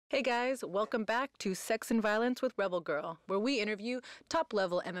Hey guys, welcome back to Sex and Violence with Rebel Girl, where we interview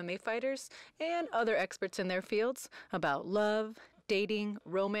top-level MMA fighters and other experts in their fields about love, dating,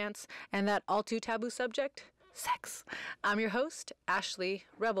 romance, and that all-too-taboo subject, sex. I'm your host, Ashley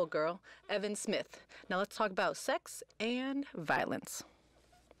Rebel Girl Evan Smith. Now let's talk about sex and violence.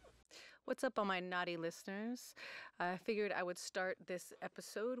 What's up, all my naughty listeners? I figured I would start this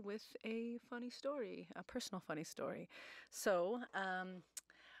episode with a funny story, a personal funny story. So,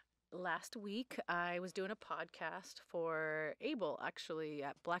 last week, I was doing a podcast for Abel, actually,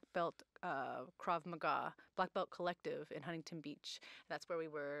 at Black Belt Krav Maga, Black Belt Collective in Huntington Beach. That's where we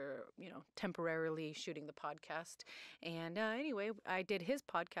were, temporarily shooting the podcast. And anyway, I did his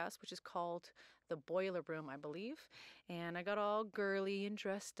podcast, which is called The Boiler Room, I believe. And I got all girly and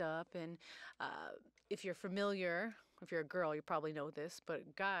dressed up. And if you're familiar, if you're a girl, you probably know this.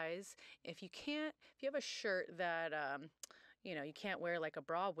 But guys, if you have a shirt that you can't wear like a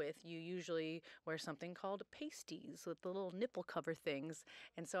bra with, you usually wear something called pasties with the little nipple cover things.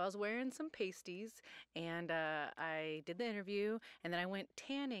 And so I was wearing some pasties and I did the interview, and then I went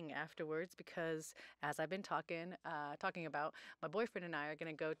tanning afterwards because, as I've been talking about, my boyfriend and I are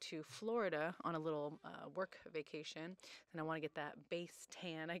going to go to Florida on a little work vacation, and I want to get that base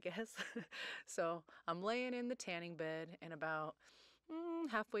tan, I guess. So I'm laying in the tanning bed, and about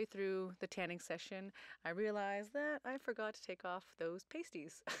halfway through the tanning session, I realized that I forgot to take off those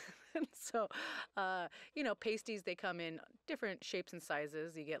pasties. And so, pasties, they come in different shapes and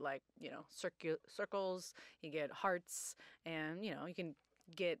sizes. You get circles, you get hearts, and, you can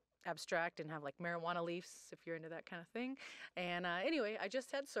get abstract and have like marijuana leaves if you're into that kind of thing. And anyway, I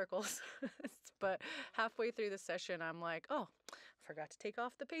just had circles. But halfway through the session, I'm like, oh, forgot to take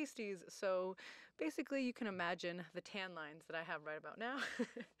off the pasties. So basically, you can imagine the tan lines that I have right about now.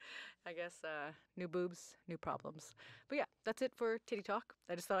 I guess new boobs, new problems. But yeah, that's it for titty talk.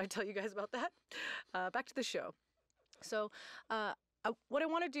 I just thought I'd tell you guys about that. Back to the show. So what I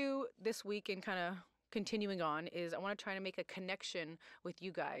want to do this week and kind of continuing on is I want to try to make a connection with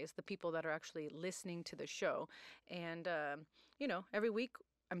you guys, the people that are actually listening to the show. And, every week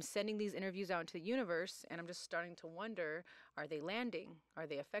I'm sending these interviews out into the universe, and I'm just starting to wonder, are they landing? Are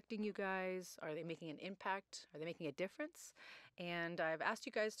they affecting you guys? Are they making an impact? Are they making a difference? And I've asked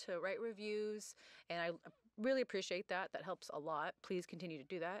you guys to write reviews, and I really appreciate that. That helps a lot. Please continue to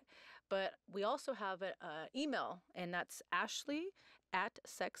do that. But we also have an email, and that's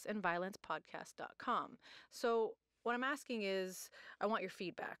ashley@sexandviolencepodcast.com. So what I'm asking is, I want your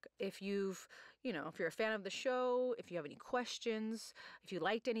feedback. If if you're a fan of the show, if you have any questions, if you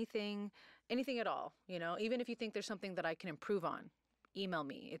liked anything at all, even if you think there's something that I can improve on, email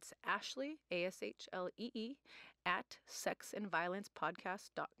me. It's Ashley, ASHLEE,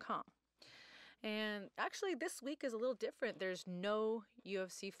 @sexandviolencepodcast.com. And actually, this week is a little different. There's no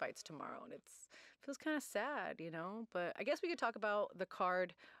UFC fights tomorrow, and it feels kind of sad, But I guess we could talk about the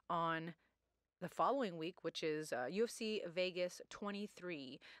card on the following week, which is UFC Vegas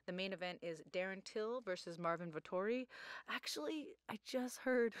 23. The main event is Darren Till versus Marvin Vettori. Actually, I just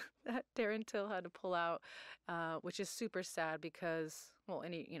heard that Darren Till had to pull out, which is super sad because, well,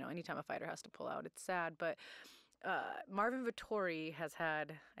 anytime a fighter has to pull out, it's sad. But Marvin Vettori has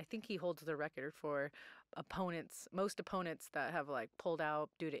had, I think he holds the record for most opponents that have pulled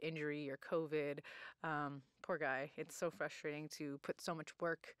out due to injury or COVID. Poor guy. It's so frustrating to put so much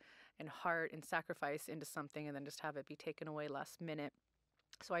work and heart and sacrifice into something and then just have it be taken away last minute.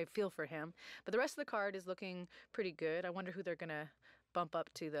 So I feel for him. But the rest of the card is looking pretty good. I wonder who they're going to bump up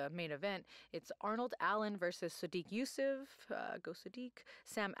to the main event. It's Arnold Allen versus Sadiq Youssef. Go Sadiq.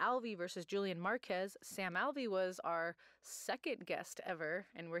 Sam Alvey versus Julian Marquez. Sam Alvey was our second guest ever,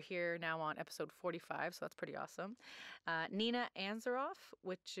 and we're here now on episode 45, so that's pretty awesome. Nina Ansaroff,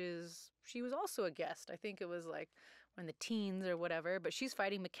 she was also a guest. I think it was in the teens or whatever, but she's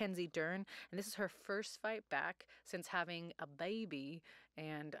fighting Mackenzie Dern, and this is her first fight back since having a baby,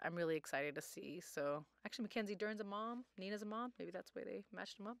 and I'm really excited to see. So actually, Mackenzie Dern's a mom, Nina's a mom. Maybe that's why they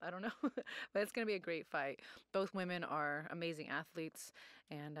matched them up. I don't know. But it's going to be a great fight. Both women are amazing athletes,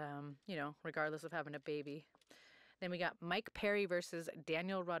 and, regardless of having a baby. Then we got Mike Perry versus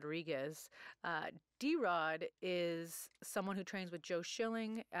Daniel Rodriguez. D-Rod is someone who trains with Joe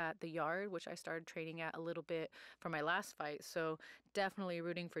Schilling at the Yard, which I started training at a little bit for my last fight. So definitely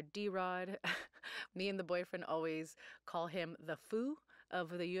rooting for D-Rod. Me and the boyfriend always call him the thew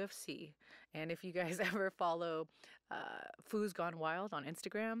of the UFC. And if you guys ever follow Thew's Gone Wild on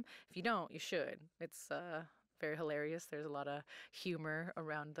Instagram, if you don't, you should. It's very hilarious. There's a lot of humor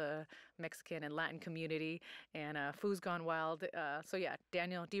around the Mexican and Latin community, and Foo's gone wild. So yeah,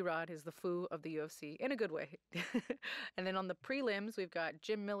 Daniel D-Rod is the Foo of the UFC in a good way. And then on the prelims, we've got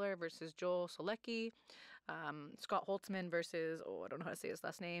Jim Miller versus Joel Solecki, Scott Holtzman versus, I don't know how to say his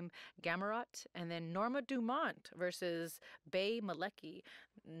last name, Gamarot, and then Norma Dumont versus Bay Malecki.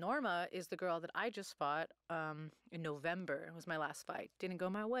 Norma is the girl that I just fought in November. It was my last fight. Didn't go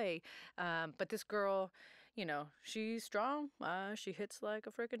my way. But this girl, she's strong. She hits like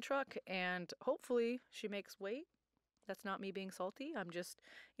a freaking truck, and hopefully she makes weight. That's not me being salty. I'm just,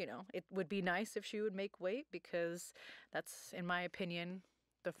 it would be nice if she would make weight, because that's, in my opinion,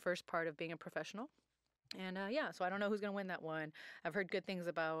 the first part of being a professional. And yeah, so I don't know who's going to win that one. I've heard good things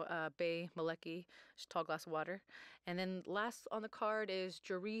about Bay Malecki, tall glass of water. And then last on the card is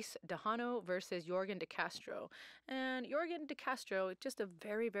Jerice Dejano versus Jorgen De Castro. And Jorgen De Castro, just a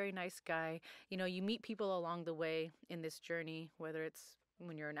very, very nice guy. You meet people along the way in this journey, whether it's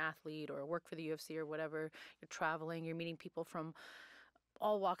when you're an athlete or work for the UFC or whatever, you're traveling, you're meeting people from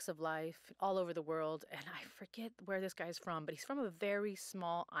all walks of life, all over the world. And I forget where this guy's from, but he's from a very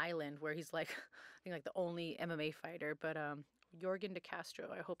small island where he's like, I think like the only MMA fighter. But Jorgen De Castro,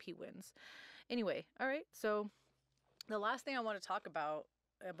 I hope he wins. Anyway, all right. So the last thing I want to talk about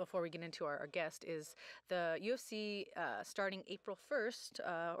before we get into our guest is the UFC starting April 1st,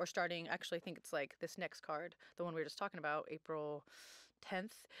 or starting, actually, I think it's like this next card, the one we were just talking about, April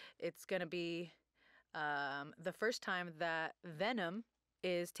 10th. It's going to be the first time that Venom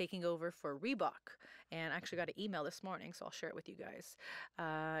is taking over for Reebok. And I actually got an email this morning, so I'll share it with you guys.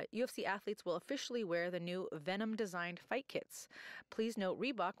 UFC athletes will officially wear the new Venom-designed fight kits. Please note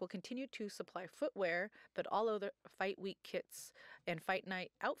Reebok will continue to supply footwear, but all other fight week kits and fight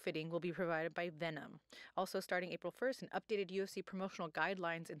night outfitting will be provided by Venom. Also, starting April 1st, an updated UFC promotional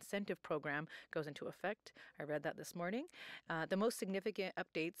guidelines incentive program goes into effect. I read that this morning. The most significant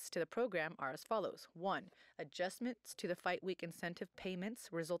updates to the program are as follows. 1. Adjustments to the fight week incentive payments,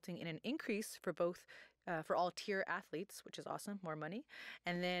 resulting in an increase for both for all tier athletes, which is awesome, more money.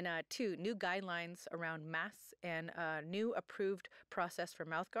 And then 2, new guidelines around masks and new approved process for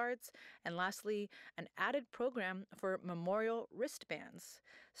mouth guards. And lastly, an added program for memorial wristbands.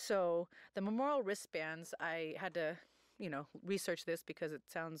 So the memorial wristbands, I had to research this because it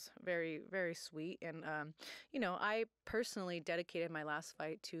sounds very, very sweet. And, I personally dedicated my last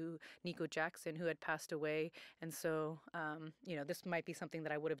fight to Nico Jackson, who had passed away. And so, this might be something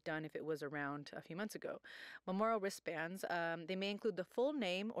that I would have done if it was around a few months ago. Memorial wristbands, they may include the full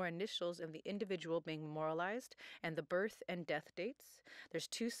name or initials of the individual being memorialized and the birth and death dates. There's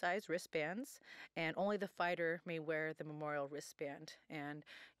 2 size wristbands, and only the fighter may wear the memorial wristband. And,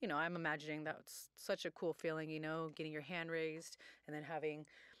 I'm imagining that's such a cool feeling, getting your hand raised and then having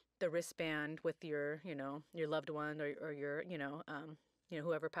the wristband with your, your loved one or your,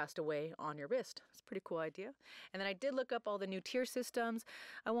 whoever passed away on your wrist. It's a pretty cool idea. And then I did look up all the new tier systems.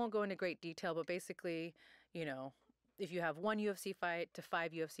 I won't go into great detail, but basically, if you have 1 UFC fight to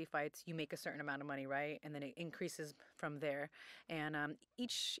 5 UFC fights, you make a certain amount of money, right? And then it increases from there. And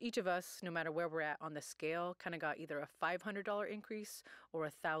each of us, no matter where we're at on the scale, kind of got either a $500 increase or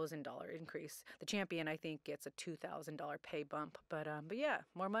a $1,000 increase. The champion, I think, gets a $2,000 pay bump. But yeah,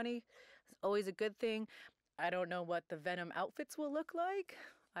 more money is always a good thing. I don't know what the Venom outfits will look like.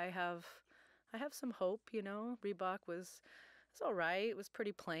 I have some hope. Reebok was. It's all right. It was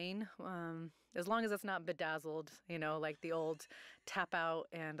pretty plain. As long as it's not bedazzled, like the old Tap Out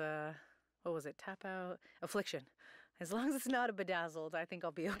and, what was it? Tap Out? Affliction. As long as it's not a bedazzled, I think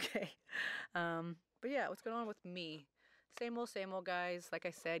I'll be okay. But yeah, what's going on with me? Same old, guys. Like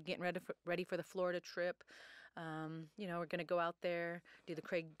I said, getting ready for the Florida trip. We're going to go out there, do the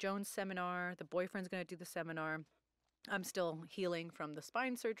Craig Jones seminar. The boyfriend's going to do the seminar. I'm still healing from the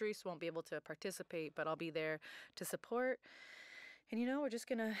spine surgery, so won't be able to participate, but I'll be there to support. And, we're just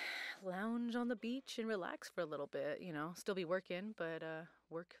going to lounge on the beach and relax for a little bit, still be working, but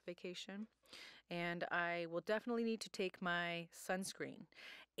work vacation. And I will definitely need to take my sunscreen.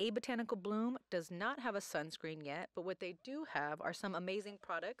 A Botanical Bloom does not have a sunscreen yet, but what they do have are some amazing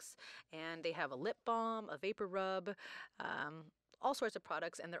products. And they have a lip balm, a vapor rub, all sorts of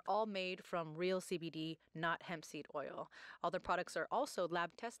products, and they're all made from real CBD, not hemp seed oil. All their products are also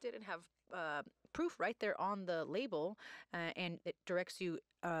lab tested and have proof right there on the label, and it directs you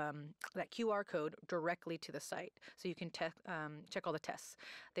that QR code directly to the site, so you can check all the tests.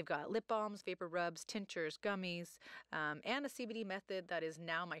 They've got lip balms, vapor rubs, tinctures, gummies, and a CBD method that is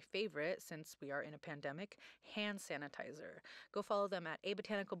now my favorite since we are in a pandemic: hand sanitizer. Go follow them at A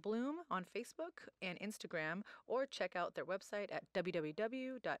Botanical Bloom on Facebook and Instagram, or check out their website at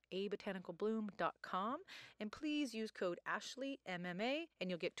www.abotanicalbloom.com. And please use code AshleyMMA and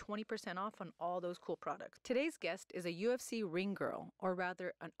you'll get 20% off on all those cool products. Today's guest is a UFC ring girl, or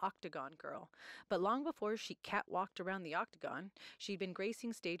rather an Octagon Girl. But long before she catwalked around the Octagon, she'd been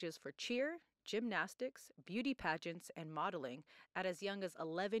gracing stages for cheer, gymnastics, beauty pageants, and modeling at as young as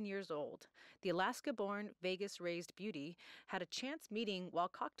 11 years old. The Alaska-born, Vegas-raised beauty had a chance meeting while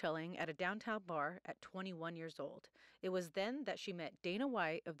cocktailing at a downtown bar at 21 years old. It was then that she met Dana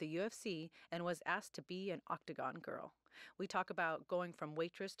White of the UFC and was asked to be an Octagon Girl. We talk about going from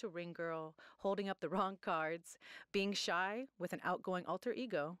waitress to ring girl, holding up the wrong cards, being shy with an outgoing alter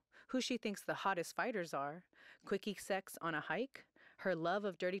ego, who she thinks the hottest fighters are, quickie sex on a hike, her love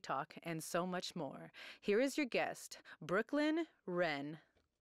of dirty talk, and so much more. Here is your guest, Brooklyin Wren.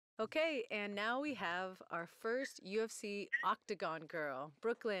 Okay, and now we have our first UFC Octagon Girl.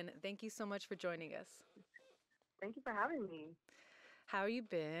 Brooklyn, thank you so much for joining us. Thank you for having me. How you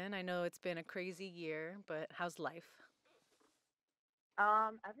been? I know it's been a crazy year, but how's life?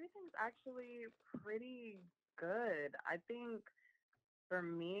 Everything's actually pretty good. I think for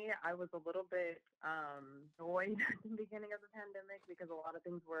me, I was a little bit annoyed at the beginning of the pandemic because a lot of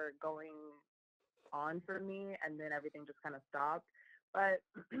things were going on for me, and then everything just kind of stopped. But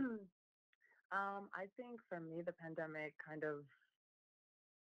I think for me, the pandemic kind of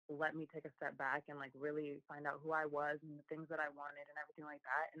let me take a step back and like really find out who I was and the things that I wanted and everything like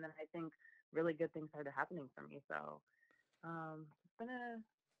that. And then I think really good things started happening for me. So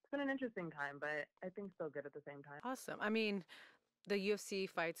it's been an interesting time, but I think still good at the same time. Awesome. I mean, the UFC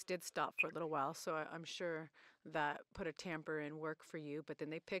fights did stop for a little while, so I'm sure that put a tamper in work for you, but then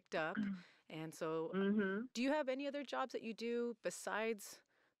they picked up. And so, do you have any other jobs that you do besides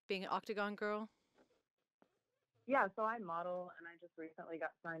being an Octagon Girl? Yeah, so I model, and I just recently got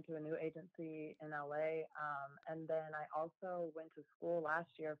signed to a new agency in LA. And then I also went to school last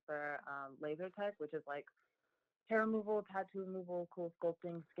year for laser tech, which is like hair removal, tattoo removal, cool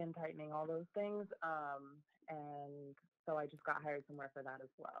sculpting, skin tightening, all those things. And so I just got hired somewhere for that as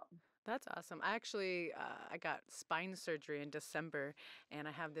well. That's awesome. I actually I got spine surgery in December, and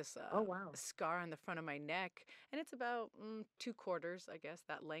I have this Oh, wow. scar on the front of my neck, and it's about 2 quarters, I guess,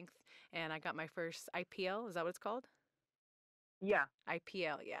 that length. And I got my first IPL. Is that what it's called? Yeah.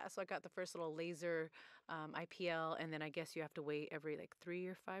 IPL, yeah. So I got the first little laser IPL, and then I guess you have to wait every like 3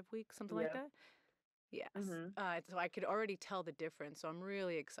 or 5 weeks, something like Yeah. that. Yes. Mhm. So I could already tell the difference. So I'm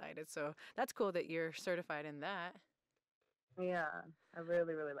really excited. So that's cool that you're certified in that. Yeah. I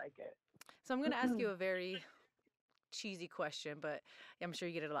really, really like it. So I'm going to ask you a very cheesy question, but I'm sure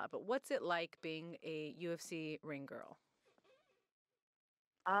you get it a lot. But what's it like being a UFC ring girl?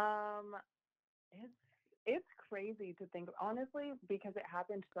 Um, it's it's crazy to think, honestly, because it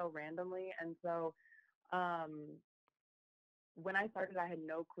happened so randomly. And so um when I started, I had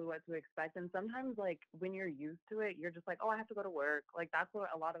no clue what to expect. And sometimes, like, when you're used to it, you're just like, oh, I have to go to work. Like, that's what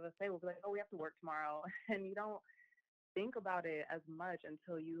a lot of us say. We'll be like, oh, we have to work tomorrow. And you don't think about it as much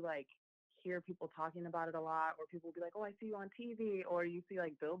until you, like, hear people talking about it a lot, or people will be like, oh, I see you on TV, or you see,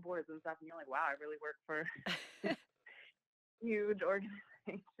 like, billboards and stuff. And you're like, wow, I really work for this huge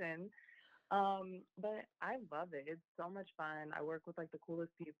organization. But I love it. It's so much fun. I work with like the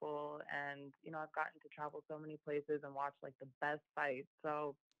coolest people, and I've gotten to travel so many places and watch like the best fights.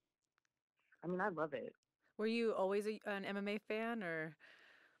 So, I mean, I love it. Were you always an MMA fan, or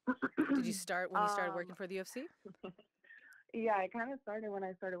did you start when you started um, working for the UFC? yeah, it kind of started when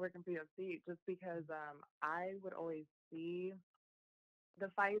I started working for UFC, just because I would always see the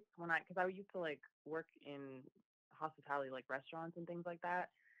fights because I used to like work in hospitality, like restaurants and things like that.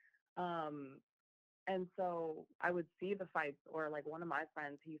 Um, And so I would see the fights, or like one of my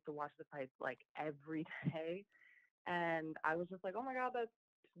friends, he used to watch the fights like every day. And I was just like, oh my God, that's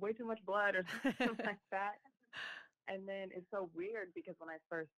way too much blood or something like that. And then it's so weird because when I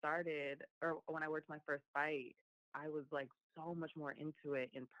first started, or when I worked my first fight, I was like so much more into it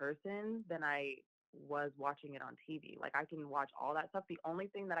in person than I was watching it on TV. Like I can watch all that stuff. The only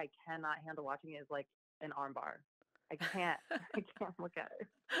thing that I cannot handle watching is like an armbar. I can't, I can't look at it.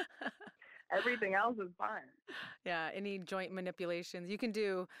 Everything else is fine. Yeah, any joint manipulations. You can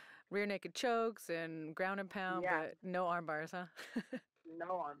do rear naked chokes and ground and pound, Yeah. but no arm bars, huh?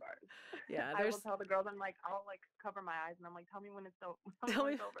 no arm bars. Yeah, I will there's tell the girls, I'm like, I'll like cover my eyes and I'm like, tell me when it's tell me tell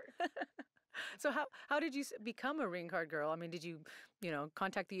when me. it's over. So how did you become a ring card girl? I mean, did you,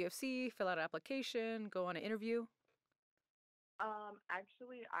 contact the UFC, fill out an application, go on an interview?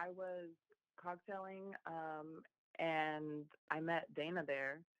 Actually, I was cocktailing, and I met Dana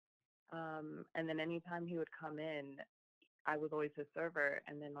there. And then anytime he would come in, I was always his server.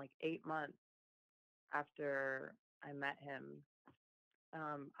 And then like 8 months after I met him,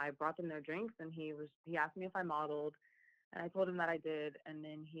 I brought them their drinks, and he asked me if I modeled, and I told him that I did. And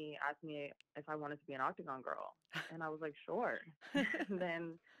then he asked me if I wanted to be an Octagon Girl, and I was like, sure. And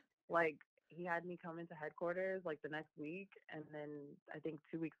then like he had me come into headquarters like the next week, and then I think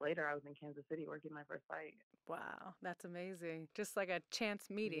 2 weeks later I was in Kansas City working my first fight. Wow, that's amazing. Just like a chance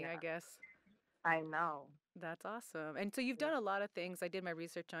meeting, I Yeah, guess. I know. That's awesome. And so you've Yeah. done a lot of things. I did my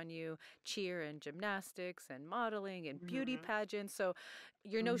research on you, cheer and gymnastics and modeling and beauty Mhm. pageants. So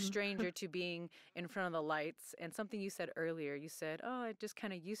you're no Mhm. stranger to being in front of the lights. And something you said earlier, you said, "Oh, I just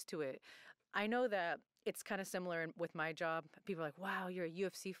kind of used to it." I know that it's kind of similar with my job. People are like, "Wow, you're a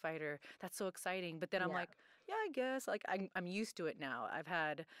UFC fighter. That's so exciting." But then I'm Yeah. like, "Yeah, I guess like I'm used to it now." I've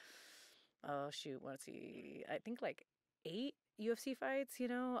had oh shoot, let's see, I think like 8 UFC fights,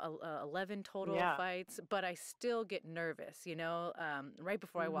 11 total Yeah. fights, but I still get nervous, right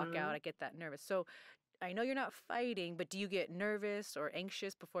before I walk out, Mhm. I get that nervous. So I know you're not fighting, but do you get nervous or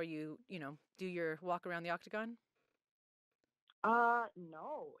anxious before you do your walk around the octagon?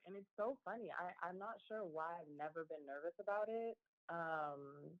 No, and it's so funny. I'm not sure why I've never been nervous about it. I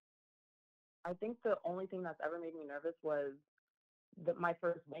think the only thing that's ever made me nervous was my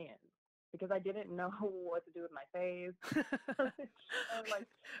first weigh-in, because I didn't know what to do with my face. I wasn't sure, like,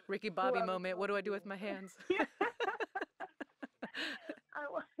 Ricky who Bobby I was moment. What supposed do I to do be. with my hands? Yeah. I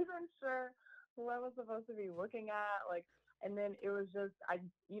wasn't sure who I was supposed to be looking at, like, and then it was just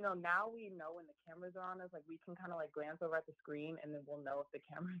now we know when the cameras are on us, like we can kind of like glance over at the screen and then we'll know if the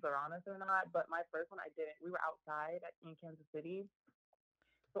cameras are on us or not. But my first one, I didn't. We were outside in Kansas City,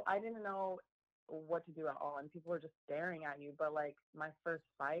 so I didn't know what to do at all, and people were just staring at you. But like my first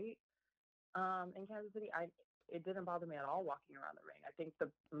fight, in Kansas City, I it didn't bother me at all walking around the ring. I think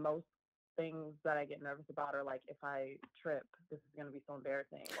the most things that I get nervous about are like if I trip, this is gonna be so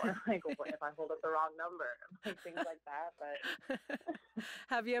embarrassing, or like if I hold up the wrong number, like things like that. But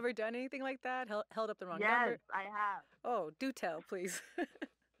Have you ever done anything like that? Held up the wrong yes, number? I have. Oh, do tell, please. Oh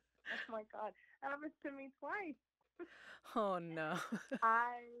my God, that happens to me twice. Oh no.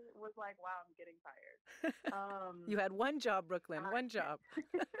 I was like, wow, I'm getting tired. You had one job, Brooklyn, I, one job.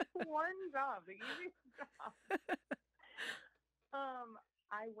 one job, the easiest job.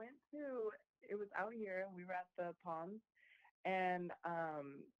 I went to, it was out here, we were at the Palms, and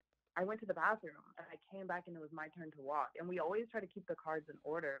I went to the bathroom, and I came back, and it was my turn to walk. And we always try to keep the cards in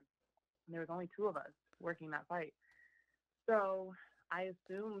order. And there was only two of us working that fight. So I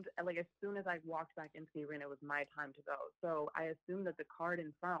assumed, like, as soon as I walked back into the arena, it was my time to go. So I assumed that the card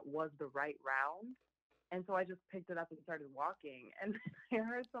in front was the right round. And so I just picked it up and started walking. And I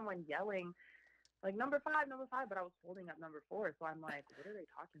heard someone yelling, like, number five, but I was holding up number 4. So I'm like, what are they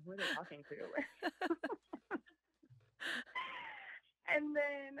talking? Who are they talking to? And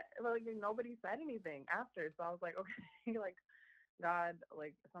then like nobody said anything after. So I was like, okay, like God,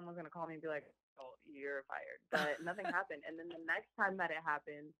 like someone's gonna call me and be like, oh, you're fired. But nothing happened. And then the next time that it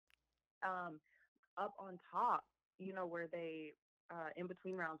happened, up on top, where they in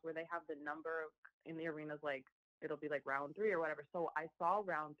between rounds where they have the number in the arenas, like it'll be like round 3 or whatever. So I saw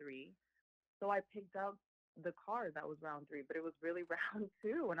round 3. So I picked up the card that was round 3, but it was really round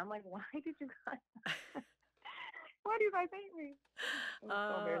 2. And I'm like, why did you guys why do you guys hate me? It was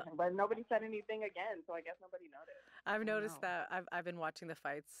so uh, embarrassing. But nobody said anything again, so I guess nobody noticed. I've I don't noticed know. that I've been watching the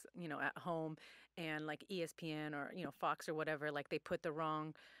fights, at home, and like ESPN or Fox or whatever, like they put the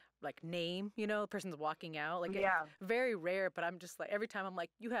wrong like name, the person's walking out. Like Yeah. very rare, but I'm just like every time I'm like,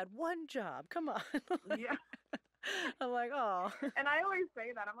 you had one job. Come on. Yeah. I'm like, oh. And I always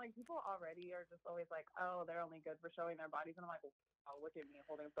say that. I'm like, people already are just always like, oh, they're only good for showing their bodies. And I'm like, oh, look at me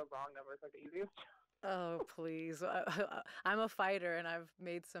holding up the wrong number. It's like the easiest. Oh, please. I'm a fighter and I've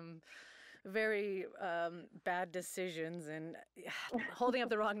made some very bad decisions. And holding up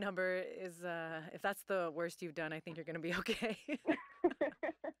the wrong number is, if that's the worst you've done, I think you're going to be okay.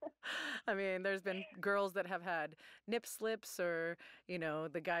 I mean, there's been girls that have had nip slips or,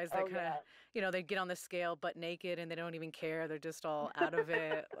 the guys that Oh, kind of, yeah. they get on the scale butt naked and they don't even care. They're just all out of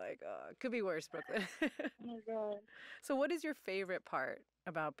it. Like, it could be worse, Brooklyn. Oh, my God. So, what is your favorite part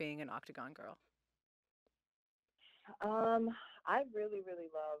about being an Octagon Girl? I really, really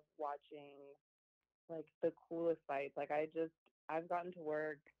love watching like the coolest fights. Like I I've gotten to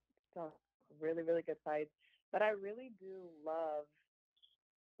work some really, really good fights, but I really do love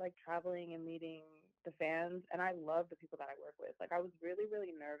like traveling and meeting the fans, and I love the people that I work with. Like I was really,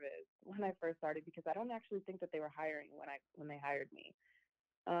 really nervous when I first started because I don't actually think that they were hiring when they hired me.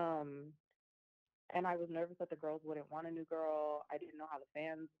 Um, and I was nervous that the girls wouldn't want a new girl. I didn't know how the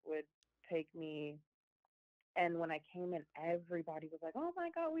fans would take me. And when I came in, everybody was like, "Oh my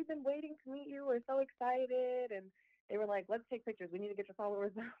God, we've been waiting to meet you. We're so excited." And they were like, "Let's take pictures. We need to get your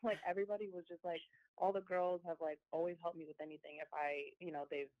followers." Like everybody was just like, all the girls have like always helped me with anything. If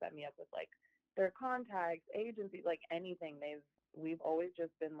they've set me up with like their contacts, agency, like anything. We've always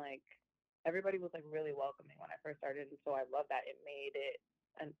just been like, everybody was like really welcoming when I first started. And so I love that it made it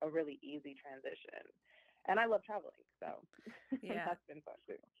a really easy transition. And I love traveling. So Yeah. that's been fun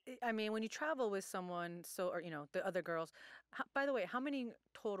too. I mean, when you travel with someone, so, or, the other girls, by the way, how many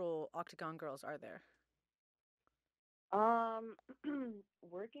total Octagon girls are there? Um,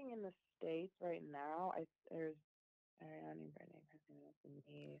 working in the States right now, there's Ariane, Brittany, Christina, and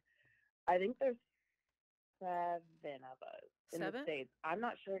me. I think there's 7 of us in the Seven? States. I'm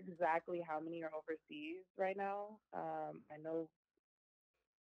not sure exactly how many are overseas right now.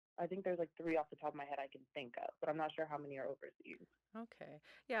 I think there's like 3 off the top of my head I can think of, but I'm not sure how many are overseas. Okay.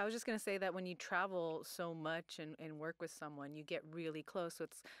 Yeah, I was just going to say that when you travel so much and work with someone, you get really close. So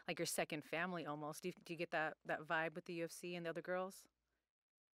it's like your second family almost. Do you get that vibe with the UFC and the other girls?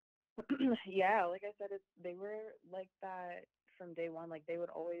 Yeah, like I said, they were like that from day one. Like they would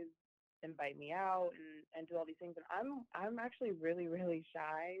always invite me out and do all these things. And I'm actually really, really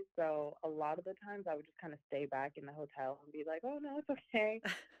shy. So a lot of the times I would just kind of stay back in the hotel and be like, "Oh no, it's okay."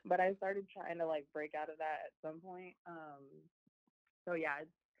 But I started trying to like break out of that at some point. So yeah,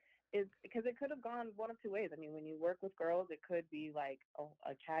 it's because it could have gone one of two ways. I mean, when you work with girls, it could be like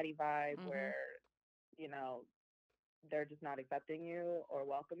a catty vibe Mm-hmm. where, you know, they're just not accepting you or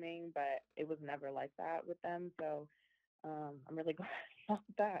welcoming, but it was never like that with them. So I'm really glad about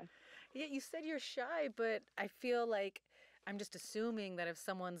that. Yeah, you said you're shy, but I feel like I'm just assuming that if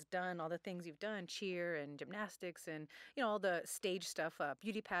someone's done all the things you've done, cheer and gymnastics and, all the stage stuff,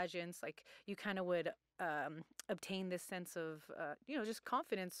 beauty pageants, like you kind of would obtain this sense of, just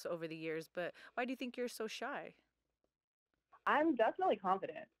confidence over the years. But why do you think you're so shy? I'm definitely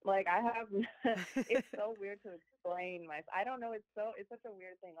confident. Like I have, it's so weird to explain myself. I don't know. It's such a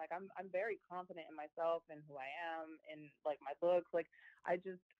weird thing. Like I'm very confident in myself and who I am and like my looks. Like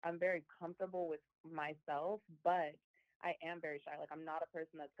I'm very comfortable with myself, but I am very shy. Like I'm not a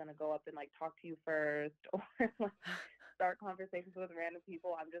person that's gonna go up and like talk to you first or like start conversations with random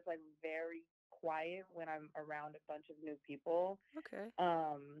people. I'm just like very quiet when I'm around a bunch of new people. Okay.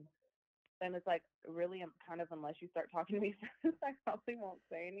 Um, and it's like really kind of unless you start talking to me first, I probably won't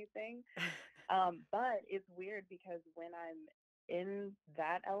say anything. But it's weird because when I'm in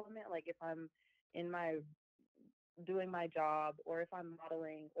that element, like if I'm in my doing my job or if I'm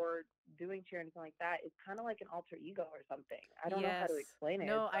modeling or doing cheer or anything like that, it's kind of like an alter ego or something. I don't know how to Yes. explain it.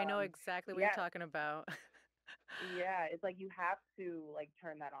 No, I know exactly what you're Yeah, talking about. yeah, it's like you have to like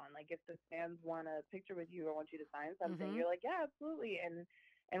turn that on. Like if the fans want a picture with you or want you to sign something, Mm-hmm. you're like, yeah, absolutely. And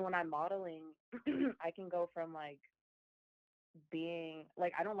when I'm modeling, I can go from like being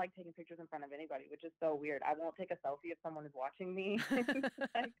like I don't like taking pictures in front of anybody, which is so weird. I won't take a selfie if someone is watching me.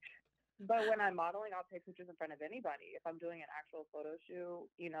 Like, but when I'm modeling, I'll take pictures in front of anybody. If I'm doing an actual photo shoot,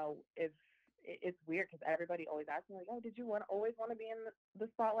 if it's weird because everybody always asks me like, "Oh, did you always want to be in the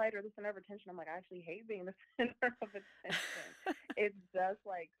spotlight or the center of attention?" I'm like, I actually hate being the center of attention. It's just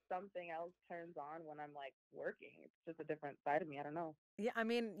like something else turns on when I'm like working. It's just a different side of me. I don't know. Yeah, I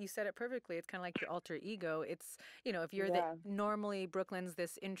mean, you said it perfectly. It's kind of like your alter ego. It's, if you're the Yeah. normally Brooklyn's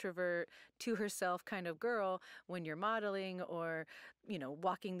this introvert to herself kind of girl, when you're modeling or,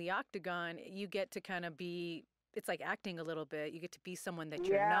 walking the octagon, you get to kind of be, it's like acting a little bit. You get to be someone that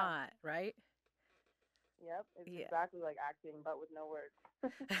you're Yeah. not, right? Yep. It's Yeah. exactly like acting, but with no words.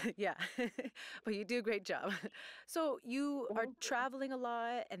 Yeah. But you do a great job. So you are Thank you. traveling a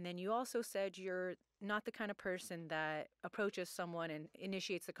lot, and then you also said you're not the kind of person that approaches someone and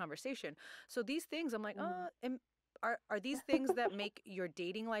initiates the conversation. So these things, I'm like, Mhm. are these things that make your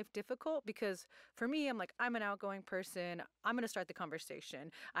dating life difficult? Because for me, I'm like, I'm an outgoing person. I'm going to start the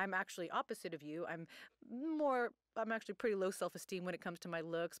conversation. I'm actually opposite of you. I'm actually pretty low self-esteem when it comes to my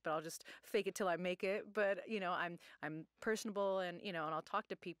looks, but I'll just fake it till I make it. But, I'm personable and I'll talk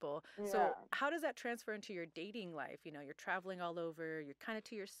to people. So Yeah. how does that transfer into your dating life? You're traveling all over, you're kind of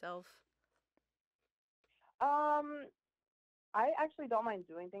to yourself. Um, I actually don't mind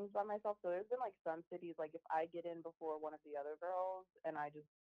doing things by myself. So there's been like some cities, like if I get in before one of the other girls and I just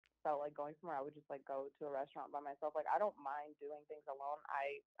felt like going somewhere, I would just like go to a restaurant by myself. Like I don't mind doing things alone.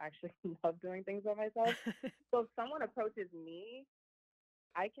 I actually love doing things by myself. So if someone approaches me,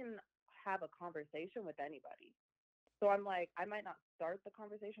 I can have a conversation with anybody. So I'm like, I might not start the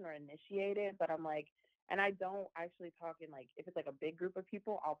conversation or initiate it, but I'm like, and I don't actually talk in like, if it's like a big group of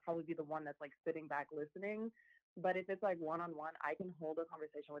people, I'll probably be the one that's like sitting back listening. But if it's like one on one, I can hold a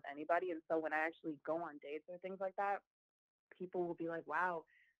conversation with anybody. And so when I actually go on dates or things like that, people will be like, wow,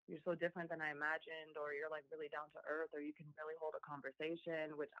 you're so different than I imagined, or you're like really down to earth, or you can really hold a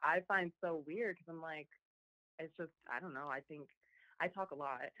conversation, which I find so weird because I'm like, it's just, I don't know. I think I talk a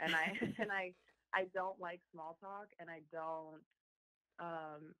lot and I don't like small talk and I don't,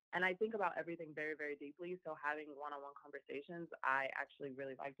 and I think about everything very, very deeply. So having one-on-one conversations, I actually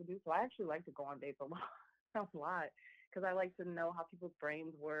really like to do. So I actually like to go on dates a lot, a lot, because I like to know how people's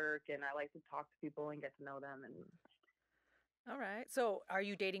brains work and I like to talk to people and get to know them. And All right. So, are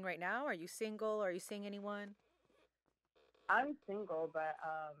you dating right now? Are you single? Are you seeing anyone? I'm single, but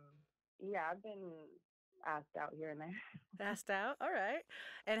yeah, I've been asked out here and there. Asked out. All right.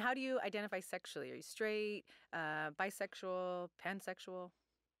 And how do you identify sexually? Are you straight, bisexual, pansexual?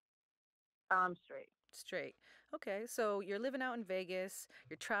 I'm straight. Straight. Okay. So you're living out in Vegas.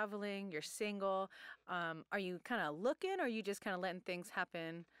 You're traveling. You're single. Are you kind of looking, or are you just kind of letting things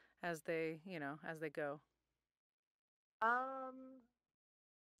happen as as they go? Um,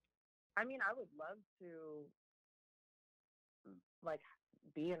 I mean, I would love to like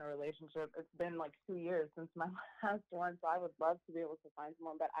be in a relationship. It's been like 2 years since my last one, so I would love to be able to find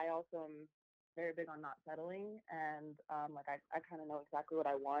someone. But I also am very big on not settling, and like I kind of know exactly what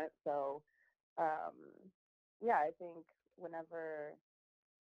I want. So um, yeah, I think whenever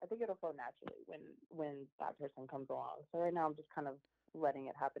I think it'll flow naturally when that person comes along. So right now I'm just kind of letting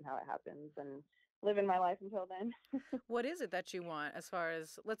it happen how it happens and living my life until then. What is it that you want as far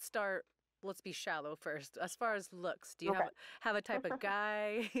as let's be shallow first. As far as looks, do you Okay. have a type of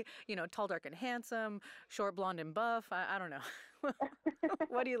guy, tall, dark, and handsome, short, blonde, and buff? I don't know.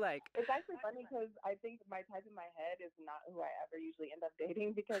 What do you like? It's actually funny because I think my type in my head is not who I ever usually end up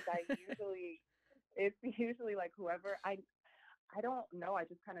dating because it's usually like whoever I don't know. I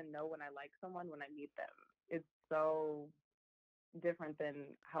just kind of know when I like someone when I meet them. It's so different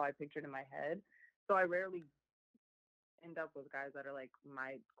than how I pictured in my head. So I rarely end up with guys that are like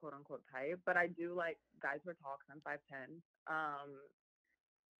my quote unquote type, but I do like guys who are tall 'cause I'm 5'10".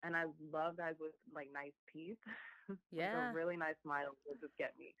 And I love guys with like nice teeth, like a Yeah. really nice smile will just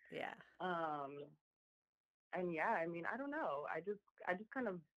get me. Yeah. Um, and yeah, I mean, I don't know. I just kind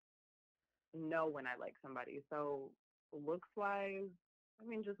of know when I like somebody. So looks wise, I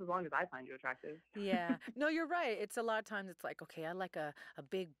mean, just as long as I find you attractive. Yeah. No, you're right. It's a lot of times it's like, okay, I like a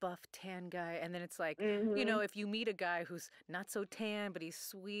big buff tan guy. And then it's like, Mhm. if you meet a guy who's not so tan, but he's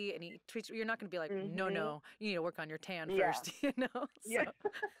sweet and he treats you, you're not going to be like, no, Mhm. no, you need to work on your tan Yeah. first, So Yeah.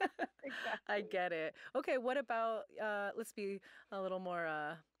 I Exactly. get it. Okay. What about, let's be a little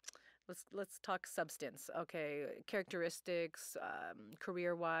more, let's talk substance. Okay, characteristics,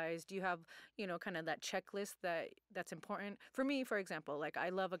 career wise. Do you have kind of that checklist that's important for me? For example, like I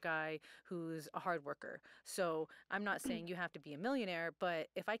love a guy who's a hard worker. So I'm not saying you have to be a millionaire, but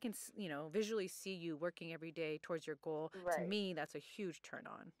if I can visually see you working every day towards your goal, to Right. me that's a huge turn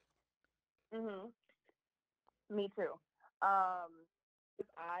on. Mhm. Me too. Um, 'Cause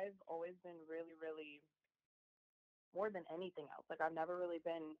I've always been really, really more than anything else. Like I've never really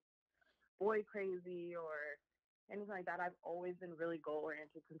been boy crazy or anything like that. I've always been really goal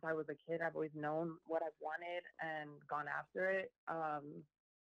oriented since I was a kid. I've always known what I've wanted and gone after it.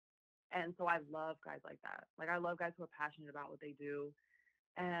 And so I love guys like that. Like I love guys who are passionate about what they do.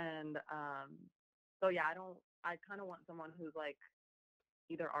 And so yeah, I kind of want someone who's like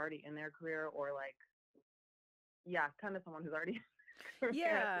either already in their career or like yeah, kind of someone who's already in their career at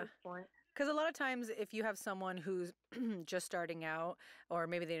Yeah. this point. Because a lot of times, if you have someone who's just starting out, or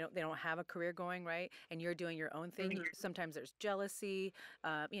maybe they don't have a career going right, and you're doing your own thing, Mhm. sometimes there's jealousy.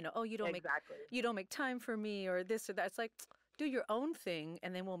 Oh, Exactly. you don't make time for me, or this or that. It's like do your own thing,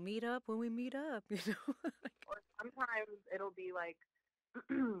 and then we'll meet up when we meet up. Or sometimes it'll be like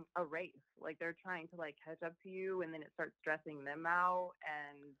a race. Like they're trying to like catch up to you and then it starts stressing them out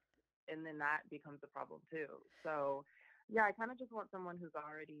and then that becomes a problem too. So yeah, I kind of just want someone who's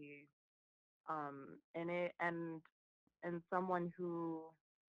already in it and someone who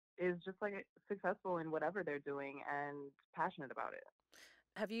is just like successful in whatever they're doing and passionate about it.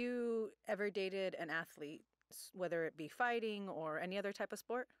 Have you ever dated an athlete, whether it be fighting or any other type of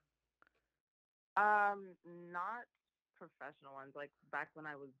sport? Not professional ones. Like back when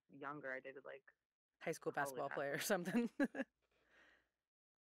I was younger, I dated like High school college basketball player or athletes. something?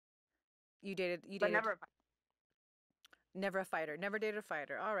 You but dated never a fight. never a fighter, never dated a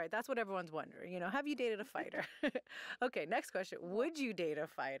fighter. All right, that's what everyone's wondering. Have you dated a fighter? Okay, next question. No, Would you date a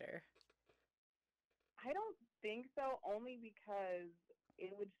fighter? I don't think so. Only because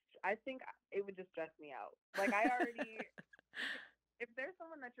it would. I think it would just stress me out. Like I already, if there's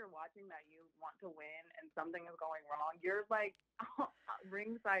someone that you're watching that you want to win and something is going wrong, you're like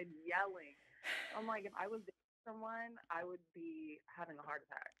ringside yelling. I'm like, if I was dating someone, I would be having a heart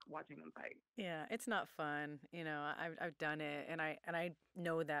attack watching them fight. Yeah, it's not fun. I've done it, and I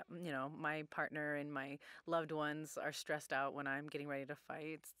know that my partner and my loved ones are stressed out when I'm getting ready to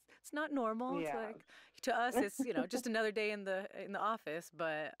fight. It's not normal. It's Yeah. like to us, it's just another day in the office,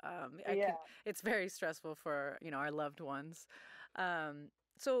 but I can. Yeah. It's very stressful for our loved ones. Um,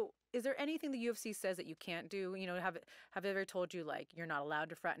 so, is there anything the UFC says that you can't do? Have they ever told you like you're not allowed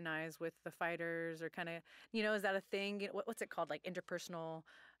to fraternize with the fighters, or kind of is that a thing? What's it called? Like interpersonal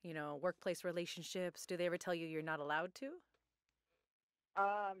workplace relationships? Do they ever tell you you're not allowed to?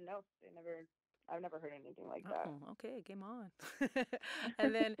 No, they never. I've never heard anything like that. Oh, okay, game on.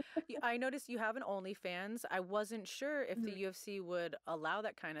 And then I noticed you have an OnlyFans. I wasn't sure if the Mhm. UFC would allow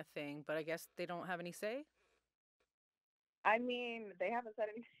that kind of thing, but I guess they don't have any say. I mean, they haven't said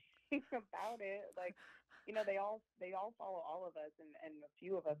anything about it. Like, they all follow all of us, and a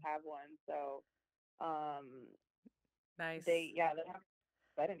few of us have one. So, um, Nice. they haven't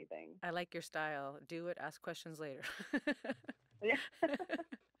said anything. I like your style. Do it, ask questions later. Yeah.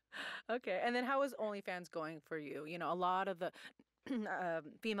 Okay, and then how is OnlyFans going for you? A lot of the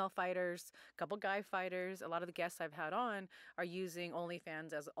female fighters, a couple guy fighters, a lot of the guests I've had on are using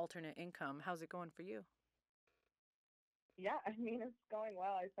OnlyFans as alternate income. How's it going for you? Yeah, I mean, it's going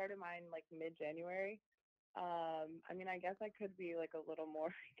well. I started mine like mid-January. I mean, I guess I could be like a little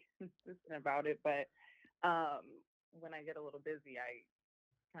more consistent about it, but um, when I get a little busy, I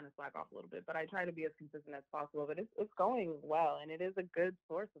kind of slack off a little bit. But I try to be as consistent as possible. But it's going well, and it is a good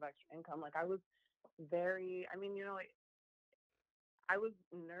source of extra income. Like I was very, I mean, I was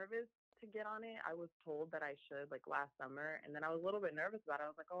nervous to get on it. I was told that I should like last summer, and then I was a little bit nervous about it.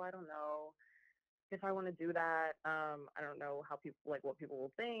 I was like, oh, I don't know if I want to do that. I don't know how people like what people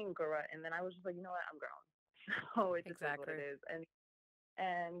will think or what. And then I was just like, you know what, I'm grown. So it just is what it Exactly. is.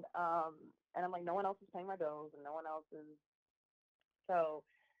 And I'm like, no one else is paying my bills and no one else is. So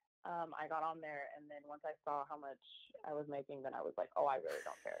I got on there, and then once I saw how much I was making, then I was like, oh, I really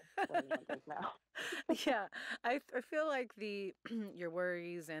don't care what anyone thinks now. Yeah, I feel like the your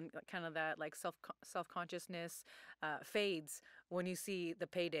worries and kind of that like self-consciousness fades when you see the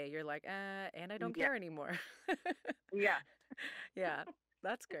payday. You're like, and I don't Yeah, care anymore. yeah. Yeah,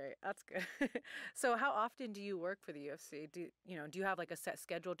 that's great. That's good. So how often do you work for the UFC? Do you have like a set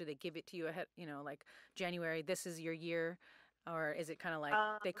schedule? Do they give it to you ahead, like January, this is your year? Or is it kind of like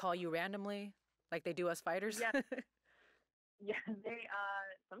they Um, call you randomly like they do us fighters? yeah, yeah. They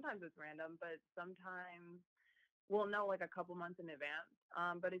sometimes it's random, but sometimes we'll know like a couple months in advance.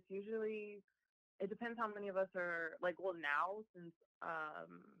 But it's usually it depends how many of us are like. Well, now since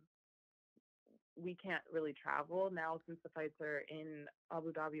we can't really travel now since the fights are in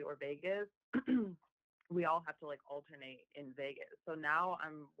Abu Dhabi or Vegas, we all have to like alternate in Vegas. So now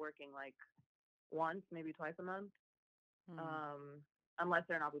I'm working like once, maybe twice a month, Hmm. um, unless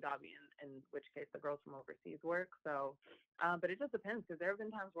they're in Abu Dhabi, in which case the girls from overseas work. So, but it just depends because there have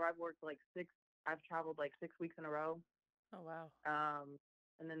been times where I've traveled like 6 weeks in a row. Oh, wow. Um,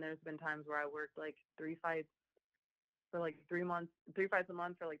 and then there's been times where I worked like three fights for like 3 months, three fights a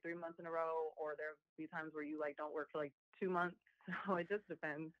month for like 3 months in a row, or there'll be times where you like don't work for like 2 months. So it just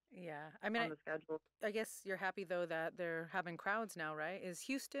depends Yeah. I mean, on the schedule. I guess you're happy though that they're having crowds now, right? Is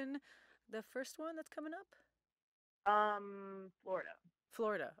Houston the first one that's coming up? Florida.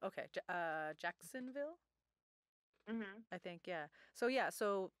 Florida. Okay. Jacksonville, Hmm. I think. Yeah. So yeah,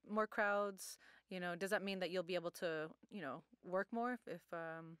 so more crowds, does that mean that you'll be able to, work more if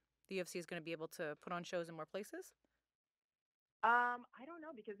the UFC is going to be able to put on shows in more places? I don't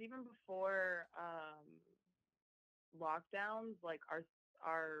know because even before lockdowns, like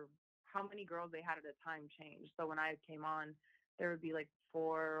our how many girls they had at a time changed. So when I came on, there would be like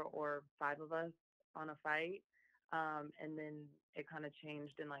 4 or 5 of us on a fight. And then it kind of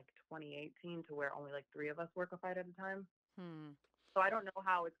changed in like 2018 to where only like 3 of us work a fight at a time. Hmm. So I don't know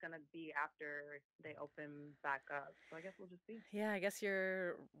how it's gonna be after they open back up. So I guess we'll just see. Yeah, I guess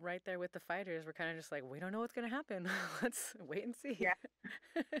you're right there with the fighters. We're kind of just like, we don't know what's going to happen. Let's wait and see. Yeah.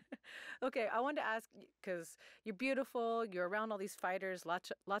 Okay, I wanted to ask because you're beautiful, you're around all these fighters,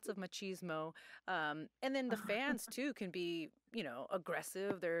 lots of machismo, and then the fans too can be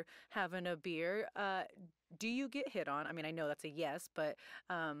aggressive. They're having a beer. Do you get hit on? I mean, I know that's a yes, but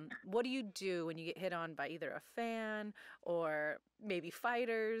what do you do when you get hit on by either a fan or maybe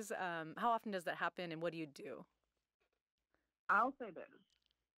fighters? How often does that happen, and what do you do? I'll say this.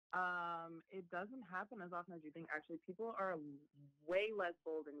 It doesn't happen as often as you think. Actually, people are way less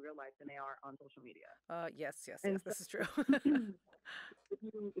bold in real life than they are on social media. Yes, yes, And yes. This is true. if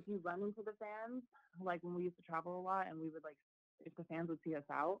you run into the fans, like when we used to travel a lot, and we would like, if the fans would see us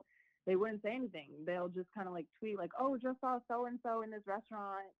out, they wouldn't say anything. They'll just kind of like tweet like, "Oh, just saw so and so in this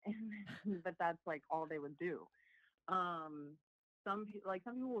restaurant," but that's like all they would do. Um, some people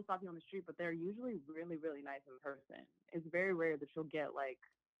will stop you on the street, but they're usually really really nice in person. It's very rare that you'll get like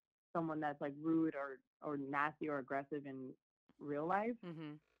someone that's like rude or nasty or aggressive in real life.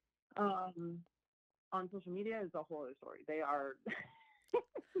 hmm Um, on social media is a whole other story. They are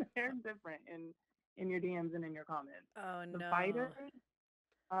they're different in your DMs and in your comments. Oh The no. fighters,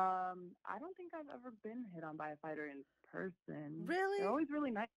 I don't think I've ever been hit on by a fighter in person. They're Really? always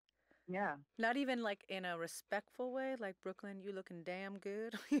really nice. Yeah. Not even like in a respectful way, like Brooklyn, you looking damn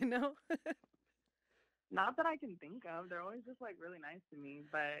good, you know? Not that I can think of. They're always just like really nice to me.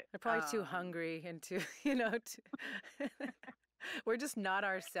 But They're probably too hungry and too, we're just not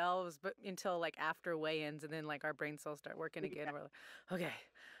ourselves, but until like after weigh-ins, and then like our brain cells start working again. yeah. And we're like, okay,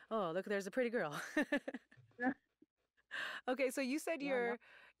 oh, look, there's a pretty girl. Okay, so you said Yeah,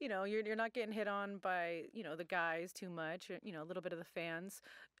 no. you're not getting hit on by, the guys too much, or, a little bit of the fans.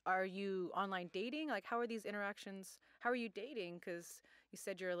 Are you online dating? Like, how are these interactions? How are you dating? Because you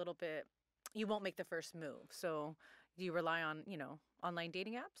said you're a little bit, you won't make the first move. So do you rely on, online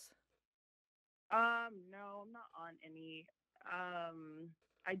dating apps? No, I'm not on any.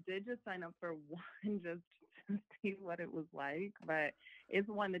 I did just sign up for one just to see what it was like, but it's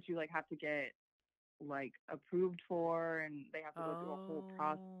one that you like have to get like approved for, and they have to go through a whole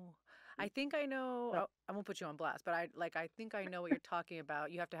process. Oh, I think I know. So, I won't put you on blast, but I think I know what you're talking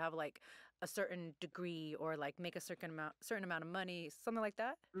about. You have to have like a certain degree or like make a certain amount of money, something like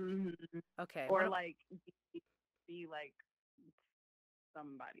that. mhm. Okay, Or like be like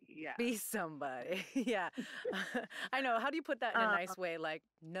somebody. Yeah. be somebody. Yeah. I know. How do you put that in a Um, nice way? Like,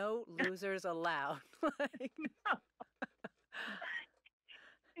 no losers allowed. Like,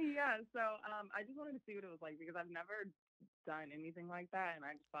 yeah. So I just wanted to see what it was like because I've never done anything like that, and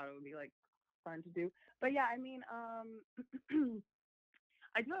I just thought it would be like fun to do. But yeah, I mean,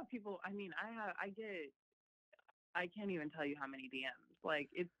 I do have people. I mean, I get. I can't even tell you how many DMs. Like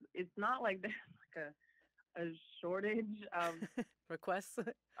it's not like there's like a shortage requests.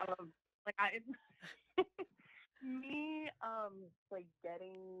 of like I it's me like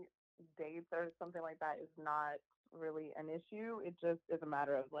getting dates or something like that is not really an issue. It just is a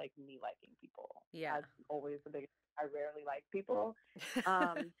matter of like me liking people. Yeah. That's always the biggest. I rarely like people.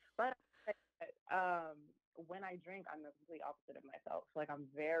 But when I drink, I'm the complete opposite of myself. Like I'm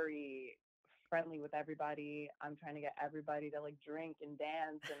very friendly with everybody. I'm trying to get everybody to like drink and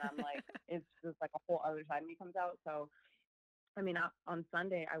dance, and I'm like, it's just like a whole other side of me comes out. So I mean, on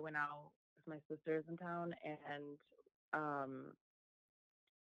Sunday I went out with my sisters in town, and um,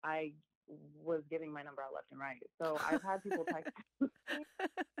 I was giving my number out left and right. So I've had people text me,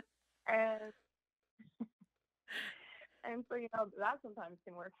 and so that sometimes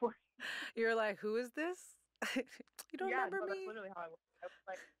can work for. You're like, who is this? You don't Yeah, remember no, that's me? literally how I was.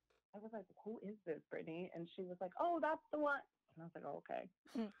 I was like, who is this, Brittany? And she was like, oh, that's the one. And I was like, oh, okay.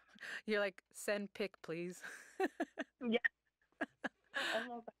 You're like, send pic, please. Yeah.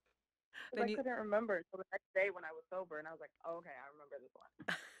 Almost because Then I you. couldn't remember until the next day when I was sober, and I was like, oh, okay, I remember this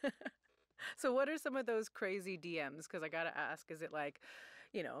one. So what are some of those crazy DMs? Because I gotta ask, is it like,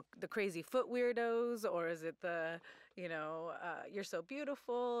 the crazy foot weirdos, or is it the, you're so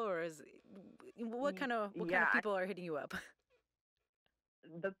beautiful, or is what kind of Yeah, people are hitting you up?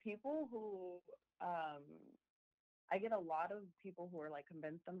 the people who I get a lot of people who are like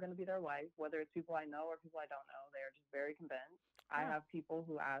convinced I'm going to be their wife, whether it's people I know or people I don't know. They are just very convinced. I Oh. have people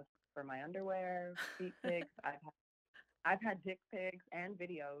who ask for my underwear, feet pics. I've had dick pics and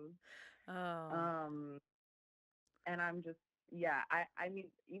videos. Oh. Um, and I'm just yeah. I mean,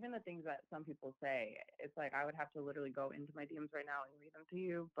 even the things that some people say, it's like I would have to literally go into my DMs right now and read them to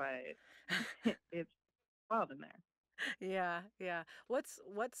you, but it's wild in there. Yeah, yeah. What's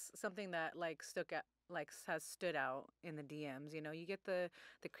something that like stuck out has stood out in the DMs? You get the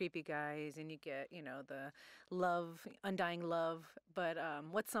creepy guys, and you get, the love, undying love, but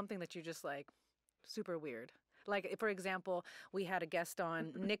what's something that you just like super weird? Like, for example, we had a guest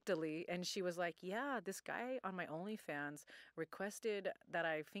on, Nictally, and she was like, yeah, this guy on my OnlyFans requested that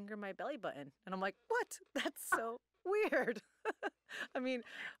I finger my belly button. And I'm like, what? That's so weird. I mean,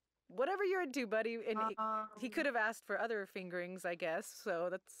 whatever you're into, buddy. And he could have asked for other fingerings, I guess. So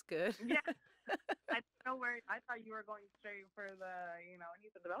that's good. Yeah. Don't worry. I thought you were going straight for the, and you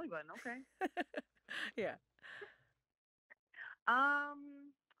said the belly button. Okay. Yeah. God,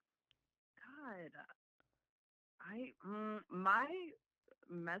 my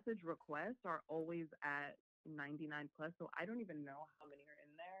message requests are always at 99 plus, so I don't even know how many are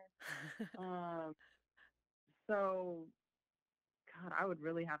in there. So God, I would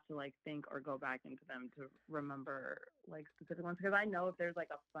really have to like think or go back into them to remember like specific ones, because I know if there's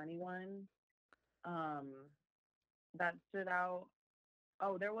like a funny one that stood out.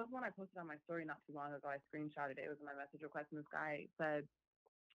 Oh, there was one I posted on my story not too long ago. I screenshotted it. It was in my message request, and this guy said,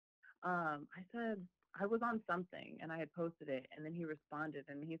 I said I was on something and I had posted it, and then he responded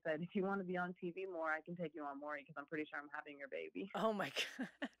and he said, if you want to be on TV more, I can take you on more because I'm pretty sure I'm having your baby. Oh my God.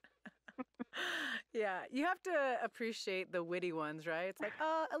 Yeah, you have to appreciate the witty ones, right? It's like,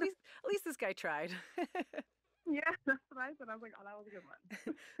 at least this guy tried. Yeah, that's what I said. I was like, oh, that was a good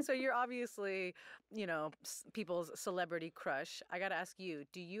one. So you're obviously, people's celebrity crush. I got to ask you,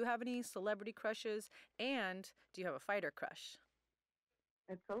 do you have any celebrity crushes, and do you have a fighter crush?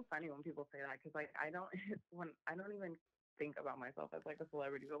 It's so funny when people say that, because like I don't even think about myself as like a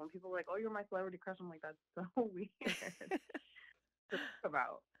celebrity, but when people are like, oh, you're my celebrity crush, I'm like, that's so weird to think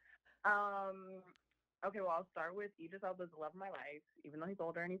about. Okay, well, I'll start with Idris Elba's the love of my life, even though he's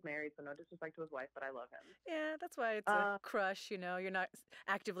older and he's married, so no disrespect to his wife, but I love him. Yeah, that's why it's a crush, You're not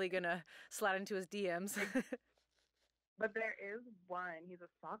actively going to slide into his DMs. But there is one, he's a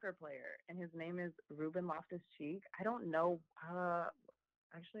soccer player, and his name is Ruben Loftus-Cheek. I don't know,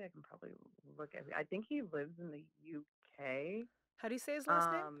 actually, I can probably look at it. I think he lives in the UK. How do you say his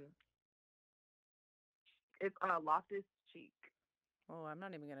last name? It's Loftus-Cheek. Oh, I'm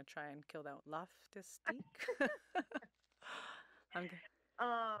not even going to try and kill that. Loftus-Cheek?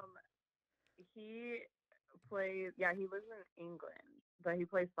 He plays, yeah, he lives in England, but he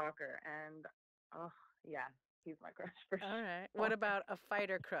plays soccer, and, yeah, he's my crush for sure. All right. What about a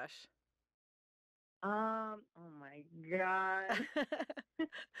fighter crush? Oh my God.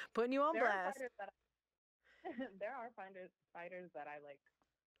 Putting you on blast. There are fighters that I like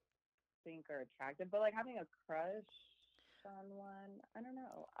think are attractive, but like having a crush on one, I don't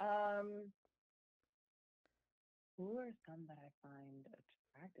know. Who are some that I find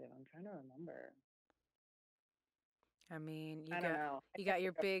attractive? I'm trying to remember. I mean, you got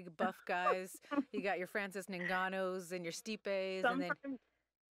your big buff guys, you got your Francis Ngannous and your Stipes, and then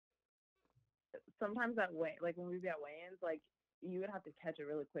sometimes like when we'd be at weigh-ins, like you would have to catch it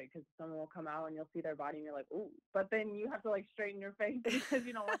really quick because someone will come out and you'll see their body and you're like, ooh, but then you have to like straighten your face because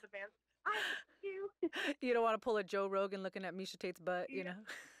you don't want the fans. I hate you. You don't want to pull a Joe Rogan looking at Misha Tate's butt, you know.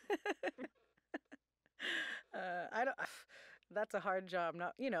 I don't. That's a hard job.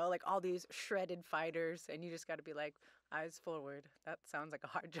 Not, like all these shredded fighters, and you just got to be like, eyes forward. That sounds like a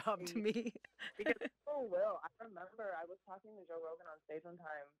hard job to me. Because people will. I remember I was talking to Joe Rogan on stage one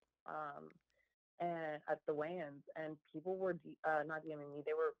time, and at the weigh-ins, and people were not DMing me.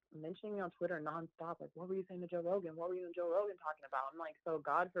 They were mentioning me on Twitter nonstop. Like, what were you saying to Joe Rogan? What were you and Joe Rogan talking about? I'm like, so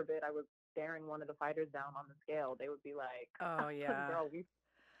God forbid I was staring one of the fighters down on the scale. They would be like, oh yeah, girl,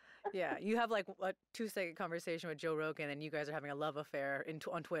 yeah. You have like a 2-second conversation with Joe Rogan, and you guys are having a love affair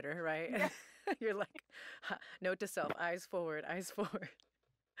on Twitter, right? Yeah. You're like, note to self: eyes forward, eyes forward.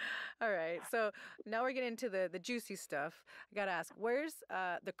 All right, so now we're getting into the juicy stuff. I gotta ask, where's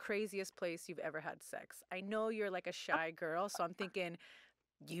the craziest place you've ever had sex? I know you're like a shy girl, so I'm thinking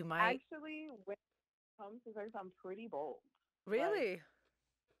you might. Actually, when it comes to sex, I'm pretty bold. Really?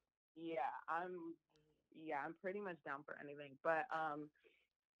 Like, I'm pretty much down for anything. But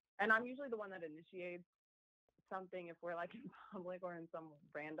and I'm usually the one that initiates something if we're like in public or in some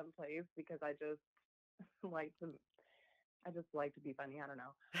random place, because I just like to be funny. I don't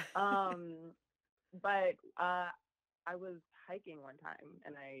know. But I was hiking one time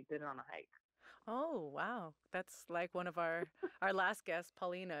and I did it on a hike. Oh, wow. That's like one of our last guests,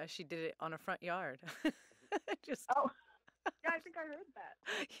 Paulina. She did it on a front yard. Just. Oh, yeah, I think I heard that.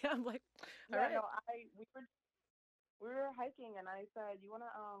 Yeah, I'm like, all yeah, right. No, we were hiking and I said, you want to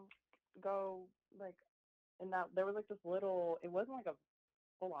go like in that, there was like this little, it wasn't like a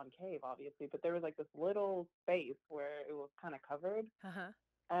full-on cave, obviously, but there was like this little space where it was kind of covered.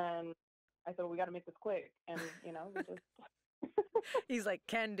 And I said, well, we got to make this quick. And, we just. He's like,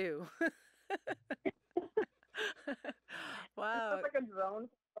 can do. Wow. It was like a drone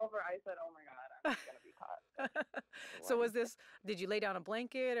over. I said, oh my God, I'm going to be caught. So What? was this, did you lay down a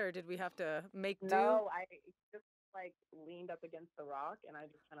blanket or did we have to make do? No, I just like leaned up against the rock and I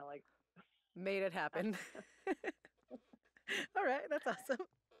just kind of like, Made it I, happen. All right, that's awesome.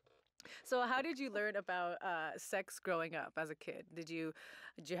 So how did you learn about sex growing up as a kid? Did you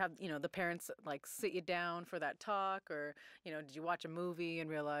have, the parents like sit you down for that talk, or, did you watch a movie and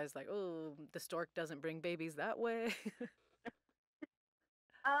realize like, oh, the stork doesn't bring babies that way?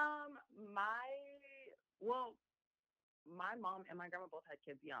 um, my, well, my mom and my grandma both had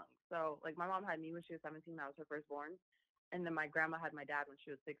kids young. So like my mom had me when she was 17, I was her firstborn. And then my grandma had my dad when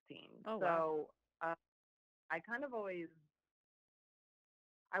she was 16. Oh, wow. So uh, I kind of always,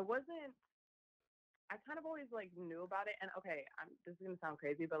 I wasn't, I kind of always like knew about it. And okay, this is gonna sound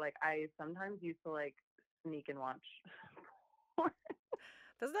crazy, but like I sometimes used to like sneak and watch.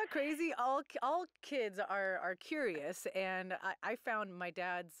 That's not crazy. All kids are curious, and I found my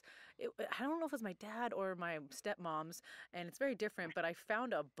dad's. I don't know if it was my dad or my stepmom's, and it's very different. But I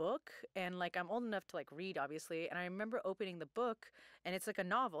found a book, and like I'm old enough to like read, obviously, and I remember opening the book, and it's like a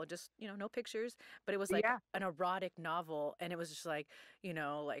novel, just no pictures, but it was like Yeah, an erotic novel, and it was just like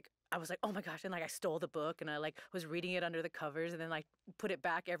like. I was like, oh my gosh. And like, I stole the book and I like was reading it under the covers and then like put it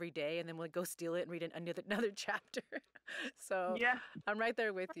back every day and then would go steal it and read another chapter. So yeah, I'm right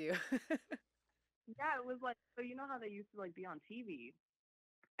there with you. yeah. It was like, so you know how they used to like be on TV,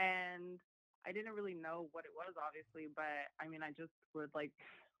 and I didn't really know what it was, obviously, but I mean, I just would like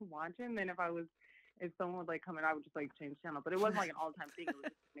watch him, and if someone would like come in, I would just like change channel. But it wasn't like an all the time thing. It was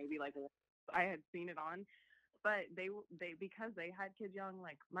just maybe like I had seen it on, but they because they had kids young.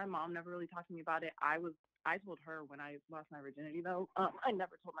 Like my mom never really talked to me about it. I told her when I lost my virginity though. I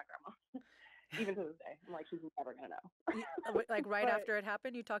never told my grandma, even to this day. I'm like, she's never gonna know. Like right But after it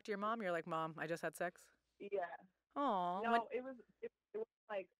happened, you talked to your mom. You're like, Mom, I just had sex. yeah, Oh, no, it was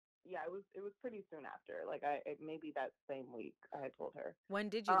like yeah, it was pretty soon after. Like maybe that same week I had told her. when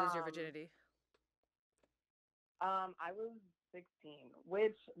did you lose your Um, virginity? I was 16,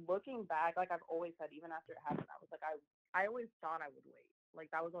 which looking back, like I've always said, even after it happened, I was like, I always thought I would wait. Like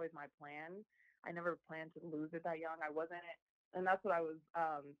that was always my plan. I never planned to lose it that young. I wasn't, and that's what I was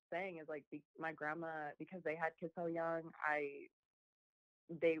saying is like my grandma, because they had kids so young.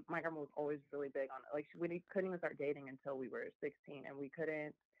 My grandma was always really big on it. Like we couldn't even start dating until we were 16, and we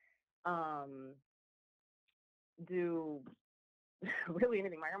couldn't um do really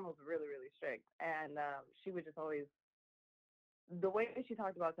anything. My grandma was really, really strict, and she would just always the way she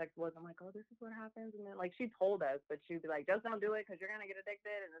talked about sex wasn't like, oh, this is what happens, and then like she told us, but she'd be like, just don't do it because you're gonna get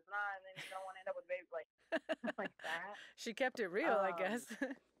addicted, and it's not, and then you don't want to end up with babies, like like that. She kept it real, I Um, guess.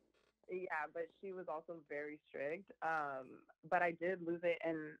 yeah, but she was also very strict. But I did lose it,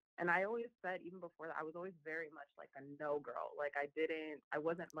 and I always said even before that I was always very much like a no girl. Like I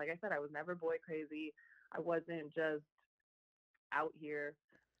wasn't like I said, I was never boy crazy. I wasn't just out here.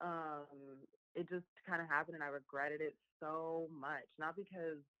 It just kind of happened, and I regretted it so much. Not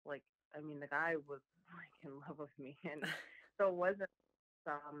because, like, I mean, the guy was like in love with me, and so it wasn't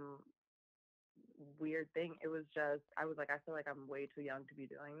some weird thing. It was just I was like, I feel like I'm way too young to be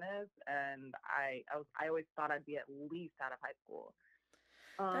doing this, and I always thought I'd be at least out of high school.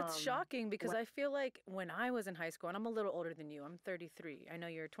 That's Um, shocking because when, I feel like when I was in high school, and I'm a little older than you, I'm 33. I know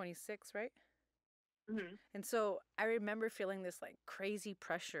you're 26, right? mhm. And so I remember feeling this like crazy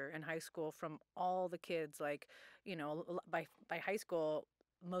pressure in high school from all the kids. Like, by high school,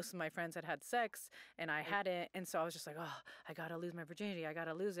 most of my friends had had sex and I hadn't. And so I was just like, oh, I gotta lose my virginity. I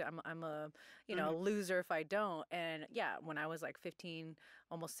gotta lose it. I'm a, Mhm. loser if I don't. And yeah, when I was like 15,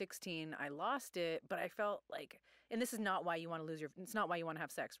 almost 16, I lost it. But I felt like, and this is not why you want to it's not why you want to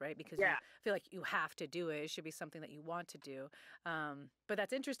have sex, right? Because you Yeah, feel like you have to do it. It should be something that you want to do. But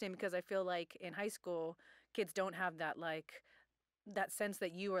that's interesting because I feel like in high school, kids don't have that like that sense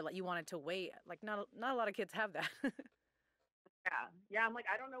that you were like you wanted to wait. Like not a lot of kids have that. yeah, yeah. I'm like,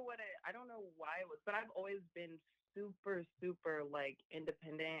 I don't know why it was, but I've always been super, super like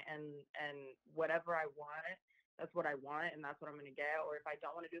independent, and whatever I want, that's what I want, and that's what I'm gonna get. Or if I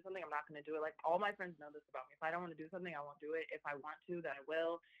don't want to do something, I'm not gonna do it. Like all my friends know this about me. If I don't want to do something, I won't do it. If I want to, then I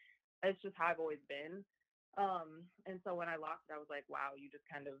will. It's just how I've always been. And so when I lost it, I was like, wow, you just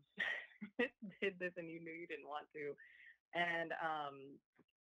kind of did this, and you knew you didn't want to. And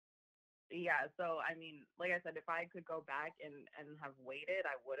yeah, so I mean, like I said, if I could go back and have waited,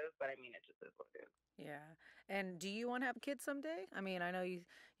 I would have. But I mean, it just is what it is. Yeah. And do you want to have kids someday? I mean, I know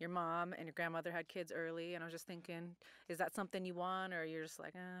your mom and your grandmother had kids early, and I was just thinking, is that something you want, or you're just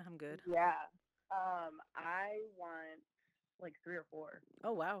like, I'm good. Yeah. I want like three or four.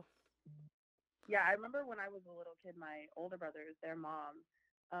 Oh wow. Yeah, I remember when I was a little kid, my older brothers, their mom,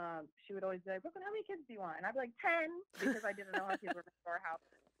 she would always be like, Brooklyn, how many kids do you want? And I'd be like, 10, because I didn't know how kids were going to our house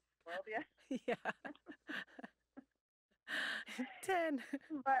in the world yet. Yeah. 10.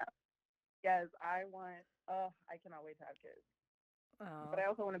 But yes, I cannot wait to have kids. But Oh. I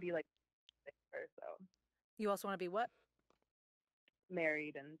also want to be like, so You also want to be what?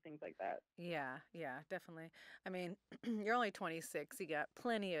 married and things like that. Yeah, yeah, definitely. I mean, you're only 26. You got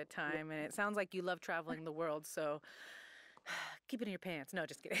plenty of Yeah. time, and it sounds like you love traveling the world, so keep it in your pants. No,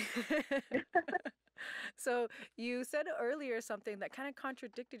 just kidding. So you said earlier something that kind of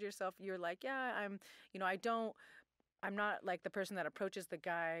contradicted yourself. You're like, yeah, I'm not like the person that approaches the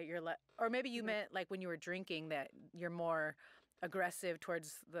guy. You're like, or maybe you Mhm. meant like when you were drinking that you're more aggressive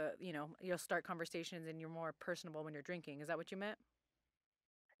towards you'll start conversations and you're more personable when you're drinking. Is that what you meant?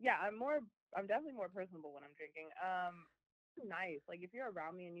 Yeah, I'm definitely more personable when I'm drinking. Nice. Like if you're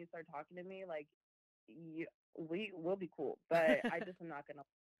around me and you start talking to me, like we will be cool. But I just am not gonna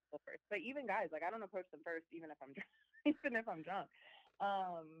go first. But even guys, like I don't approach them first, even if I'm drunk. Even if I'm drunk.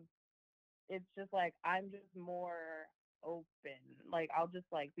 Um, it's just like I'm just more open. Like I'll just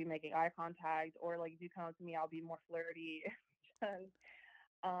like be making eye contact, or like if you come up to me, I'll be more flirty. Just,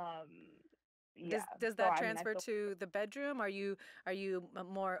 um, Does yeah. does So that I mean, I transfer still to the bedroom? Are you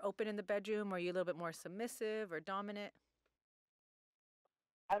more open in the bedroom? Are you a little bit more submissive or dominant?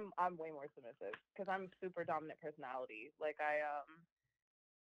 I'm way more submissive because I'm super dominant personality. Like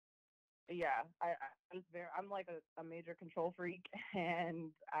yeah, I'm like a major control freak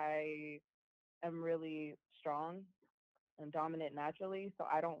and I am really strong and dominant naturally, so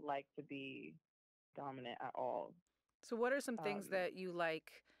I don't like to be dominant at all. So what are some things Um that you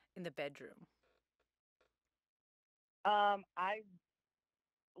like in the bedroom? I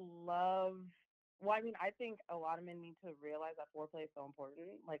love well, I mean, I think a lot of men need to realize that foreplay is so important.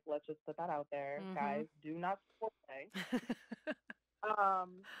 Like, let's just put that out there. Mm-hmm. Guys, do not foreplay.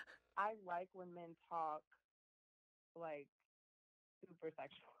 Um, I like when men talk like super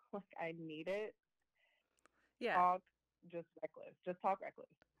sexual. Like I need it. Yeah, Talk just reckless. Just talk reckless.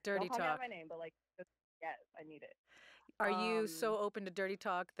 Don't dirty call me out talk. my name, but like just yes, I need it. Are you Um, so open to dirty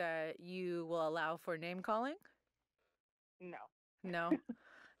talk that you will allow for name calling? no. No.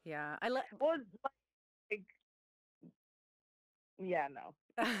 Yeah, I let Well, it's like yeah,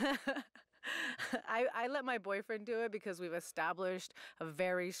 no. I let my boyfriend do it because we've established a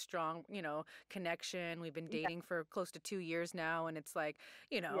very strong, connection. We've been Yeah, dating for close to 2 years now, and it's like,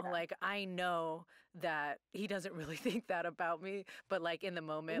 yeah. like I know that he doesn't really think that about me, but like in the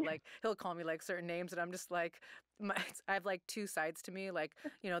moment, like he'll call me like certain names, and I'm just like, I have like two sides to me, like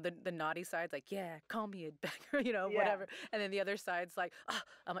the naughty side's like, yeah, call me a beggar, Yeah. whatever, and then the other side's like, oh,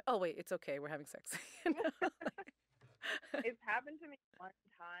 I'm like, oh wait, it's okay, we're having sex. You know? It's happened to me one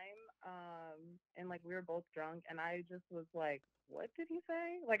time, and like we were both drunk, and I just was like, "What did he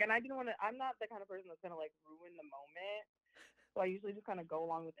say?" Like, and I didn't want to. I'm not the kind of person that's gonna like ruin the moment, so I usually just kind of go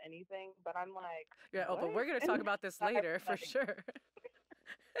along with anything. But I'm like, Yeah, oh, "What?" but we're going to And talk about this I was later for like, sure.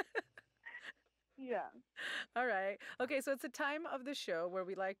 yeah. All right. Okay, so it's a time of the show where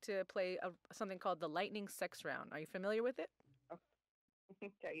we like to play something called the lightning sex round. Are you familiar with it?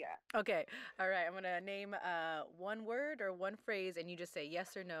 Okay, yeah. Okay. All right. I'm going to name one word or one phrase, and you just say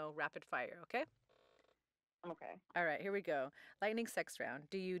yes or no, rapid fire. Okay? Okay. All right. Here we go. Lightning sex round.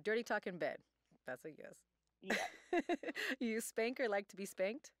 Do you dirty talk in bed? That's a Yes. yes. You spank or like to be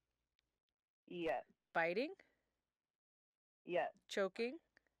spanked? Yes. Biting? Yes. Choking?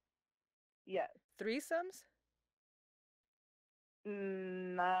 Yes. Threesomes?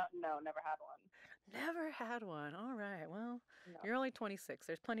 No, no, never had one. Never had one. All right. Well, No. you're only 26.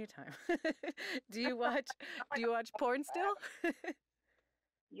 There's plenty of time. Do you watch I'm do like, you watch porn still?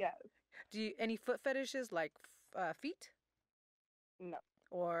 yes. Do you any foot fetishes like feet No.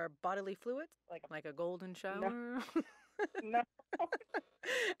 or bodily fluids Like like a golden no. shower? No.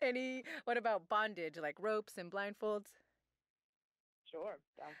 Any what about bondage like ropes and blindfolds? Sure.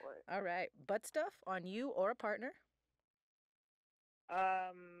 Down for it. All right. Butt stuff on you or a partner?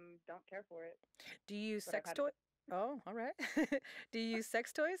 Don't care for it, Do you use but I've sex had it. toy? Oh, all right. Do you use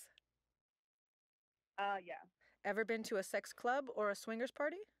sex toys? Yeah. Ever been to a sex club or a swingers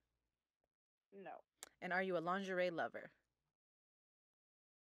party? No. And are you a lingerie lover?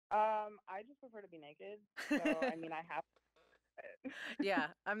 I just prefer to be naked. So I mean, I have it. Yeah,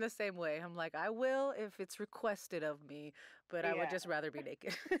 I'm the same way. I'm like, I will if it's requested of me, but I would Yeah. just rather be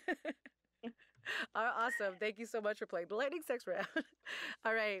naked. Awesome. Thank you so much for playing the lightning sex round.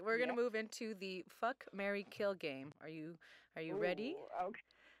 All right, we're gonna Yeah. move into the fuck, marry, kill game. Are you ready? Ooh. Okay.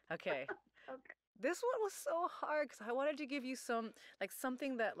 Okay. Okay. This one was so hard because I wanted to give you some like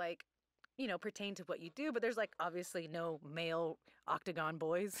something that like pertain to what you do, but there's like obviously no male octagon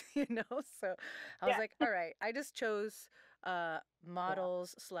boys, So I was Yeah. like, all right, I just chose Yeah.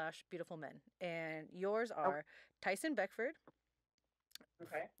 models slash beautiful men, and yours Oh, are Tyson Beckford,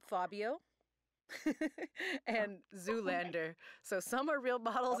 okay. Fabio, and Oh my. Zoolander. So some are real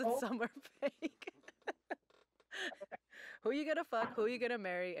models and Oh. some are fake. Who you gonna fuck? Who you gonna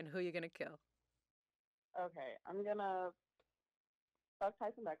marry? And who you gonna kill? Okay. I'm gonna fuck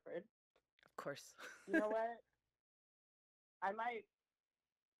Tyson Beckford. Of course. You know what? I might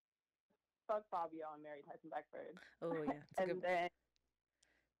fuck Fabio and marry Tyson Beckford, Oh yeah, it's a and good. then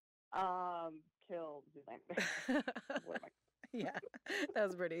kill Zoolander. What am I? Yeah, that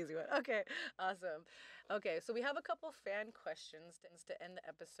was a pretty easy one. Okay, awesome. Okay, so we have a couple fan questions to end the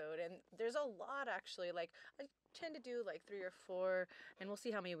episode, and there's a lot actually. Like I tend to do like 3 or 4, and we'll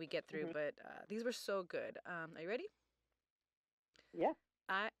see how many we get through. Mm-hmm. But these were so good. Are you ready? Yeah.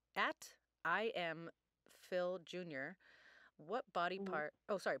 I at I am Phil Jr. What body Mm-hmm. part?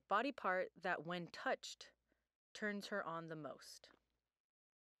 Oh, sorry, body part that when touched turns her on the most.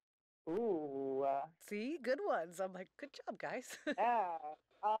 Ooh. See, good ones. I'm like, good job, guys. Yeah.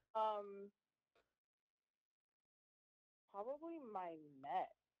 Probably my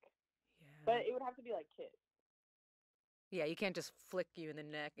neck, but Yeah. it would have to be like kids. Yeah, you can't just flick you in the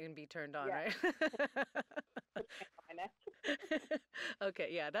neck and be turned on, Yeah. right? Put your hand on my neck. Okay,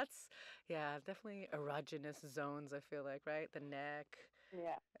 yeah, definitely erogenous zones, I feel like, right? The neck.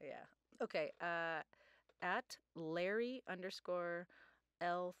 Yeah. Yeah. Okay, at Larry underscore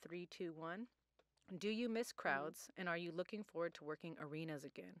L321, do you miss Hmm. crowds and are you looking forward to working arenas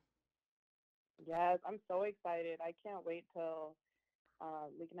again? Yes, I'm so excited. I can't wait till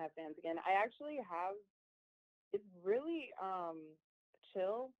we can have fans again. I actually have. It's really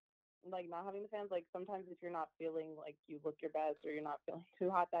chill, like not having the fans. Like sometimes if you're not feeling like you look your best or you're not feeling too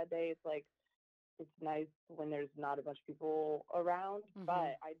hot that day, it's like it's nice when there's not a bunch of people around. Mm-hmm.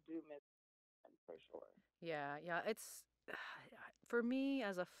 But I do miss them for sure. Yeah, it's for me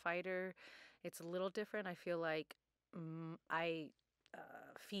as a fighter, it's a little different. I feel like I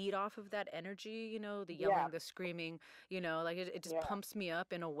feed off of that energy, the Yeah, yelling, the screaming, like it just yeah, pumps me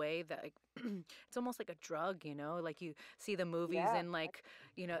up in a way that like it's almost like a drug, like you see the movies yeah, and like,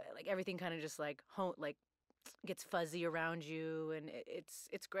 like everything kind of just like like gets fuzzy around you and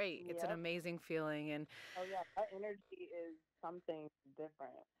it's great. It's an yep. amazing feeling and Oh yeah, that energy is something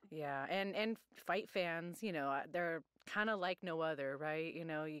different. yeah, and fight fans, they're kind of like no other, right?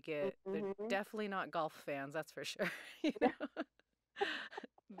 They're Mm-hmm. definitely not golf fans, that's for sure. you Yeah. know,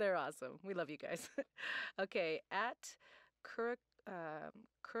 they're awesome. We love you guys. Okay, at Kurik,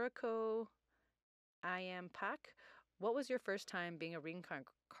 Kuriko I am Pack, what was your first time being a ring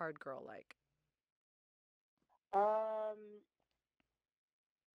card girl like? Um,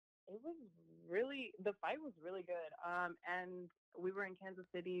 it was the fight was really good. And we were in Kansas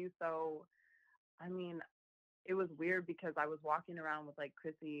City, so I mean, it was weird because I was walking around with like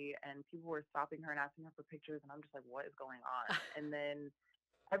Chrissy and people were stopping her and asking her for pictures and I'm just like, what is going on? And then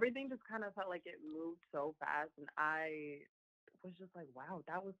everything just kind of felt like it moved so fast and I was just like, wow,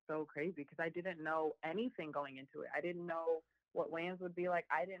 that was so crazy because I didn't know anything going into it. I didn't know what weigh-ins would be like.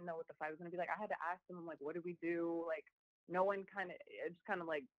 I didn't know what the fight was going to be like. I had to ask them, I'm like, what did we do? Like, no one it just kind of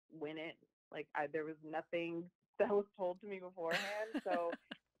like went in. Like, there was nothing that was told to me beforehand. So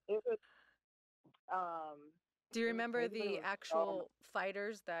it was, um, Do you it was remember crazy, but it the was so actual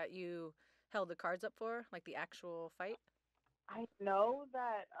fighters that you held the cards up for, like the actual fight? I know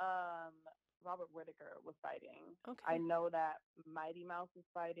that Robert Whitaker was fighting. I Okay. know that Mighty Mouse was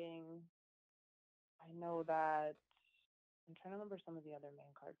fighting. I know that I'm trying to remember some of the other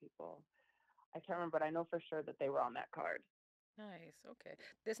main card people. I can't remember, but I know for sure that they were on that card. Nice. Okay.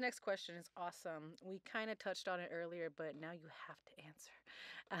 This next question is awesome. We kind of touched on it earlier, but now you have to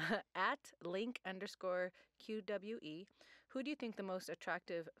answer. At link underscore QWE, who do you think the most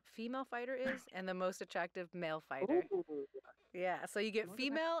attractive female fighter is and the most attractive male fighter? Ooh, Yeah, so you get what did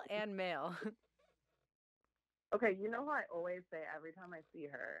female and male. okay, you know who I always say every time I see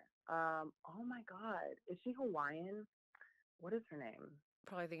her? Oh my God, is she Hawaiian? What is her name?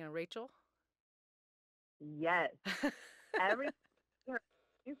 Probably thinking of Rachel. Yes, every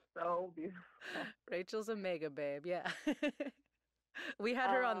she's so beautiful. Rachel's a mega babe. Yeah. We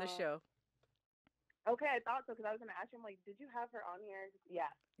had her on the Um, show. okay, I thought so because I was gonna ask you. I'm like, did you have her on here?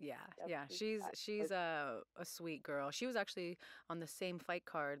 Yeah, Yeah, yep, yeah. she's She's a sweet girl. She was actually on the same fight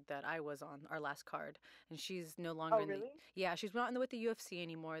card that I was on, our last card, and she's no longer oh, in the. really? Yeah, she's not with the UFC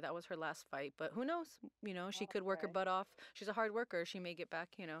anymore. That was her last fight, but who knows? She Oh, could work her okay. butt off. She's a hard worker. She may get back.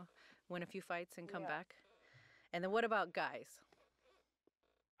 Win a few fights and come Yeah. back. And then what about guys?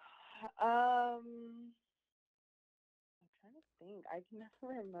 I'm trying to think. I can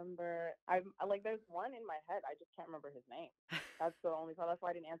never remember. I'm like, there's one in my head. I just can't remember his name. That's the only problem. That's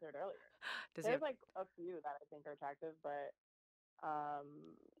why I didn't answer it earlier. Does he There's have? like a few that I think are attractive, but um,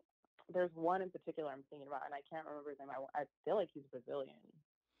 there's one in particular I'm thinking about, and I can't remember his name. I feel like he's Brazilian,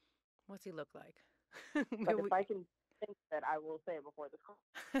 What's he look like? but Maybe if I can think of it, I will say it before this call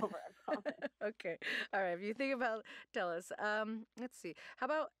is over. I promise. Okay. All right. If you think about, tell us. Let's see. How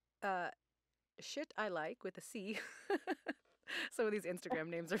about uh, shit I like with a C? Some of these Instagram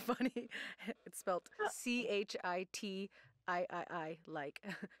names are funny. It's spelled CHITIII, like.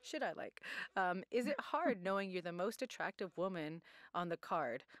 Shit I like. Is it hard knowing you're the most attractive woman on the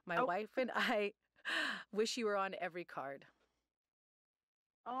card? My Oh, wife and I wish you were on every card.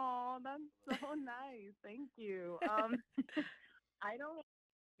 oh, that's so nice. Thank you. I don't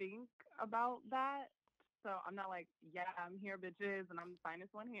think about that. So I'm not like, yeah, I'm here, bitches, and I'm the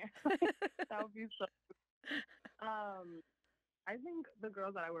finest one here. That would be so. I think the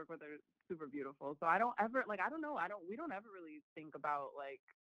girls that I work with are super beautiful. So I don't ever like. I don't know. I don't. We don't ever really think about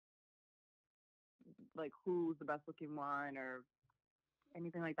like who's the best looking one or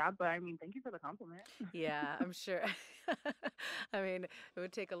anything like that. But I mean, thank you for the compliment. Yeah, I'm sure. I mean, it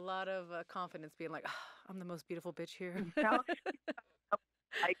would take a lot of confidence being like, "Ah, I'm the most beautiful bitch here." You know,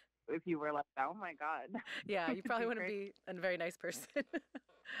 like if you were like, oh my god, Yeah, you it'd probably be wouldn't crazy. be a very nice person.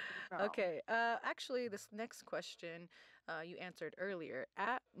 No. Okay, actually, this next question you answered earlier.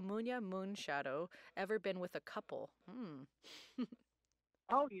 At Munya Moonshadow, ever been with a couple? Hmm.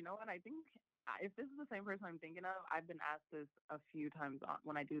 Oh, you know what? I think if this is the same person I'm thinking of, I've been asked this a few times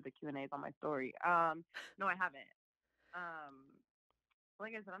when I do the Q&As on my story. No, I haven't. Um,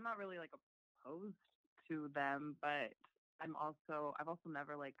 like I said, I'm not really like opposed to them, but I've also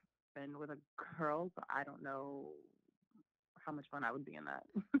never like been with a girl, so I don't know how much fun I would be in that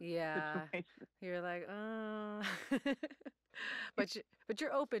Yeah, situation. you're like, but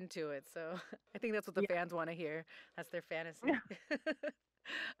you're open to it, so I think that's what the Yeah. fans want to hear. That's their fantasy.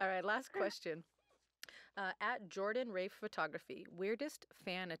 All right, last question. At Jordan Rafe Photography, weirdest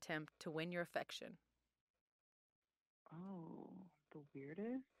fan attempt to win your affection? Oh, the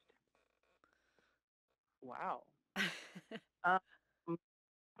weirdest? Wow. Um,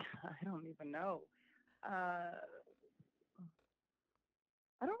 I don't even know. Uh,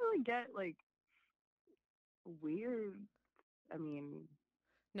 I don't really get like weird. I mean,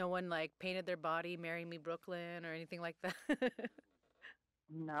 No one like painted their body, "Marry Me, Brooklyn" or anything like that.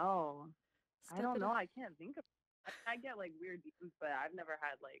 no, I Step don't it know. up. I can't think of. I get like weird DMs, but I've never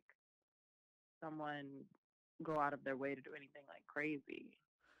had like someone go out of their way to do anything like crazy.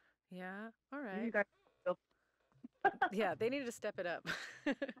 Yeah. All You right. guys feel Yeah, they needed to step it up.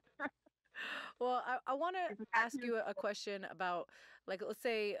 Well, I want to ask tattoos. you a question about, like, let's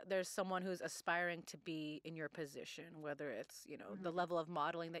say there's someone who's aspiring to be in your position, whether it's, the Mhm. level of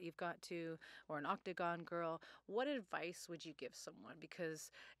modeling that you've got to, or an Octagon Girl. What advice would you give someone?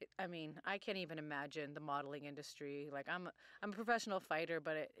 Because, I mean, I can't even imagine the modeling industry. Like, I'm a professional fighter,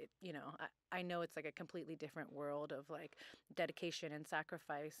 but I know it's like a completely different world of like dedication and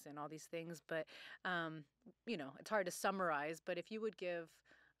sacrifice and all these things. But, it's hard to summarize. But if you would give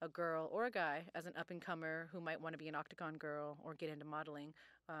a girl or a guy as an up and comer who might want to be an Octagon Girl or get into modeling,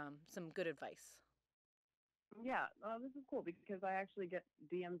 some good advice. Yeah, this is cool because I actually get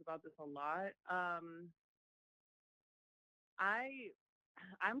DMs about this a lot. I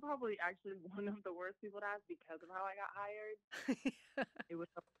I'm probably actually one of the worst people to ask because of how I got hired. It was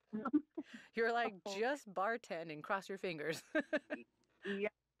You're like, so just bartend and cross your fingers. yeah.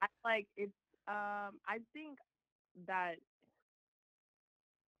 I like it's I think that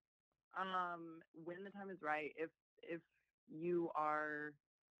when the time is right, if you are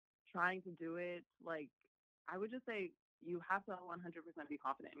trying to do it, like I would just say you have to 100% be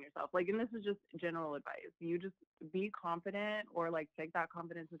confident in yourself. Like, and this is just general advice. You just be confident or like take that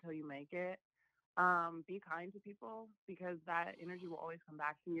confidence until you make it. Be kind to people because that energy will always come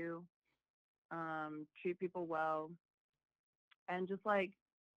back to you. Treat people well and just like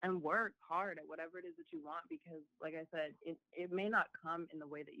and work hard at whatever it is that you want because like I said, it may not come in the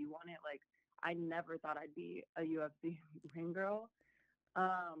way that you want it. Like I never thought I'd be a UFC ring girl.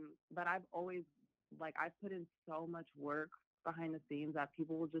 But I've always like I put in so much work behind the scenes that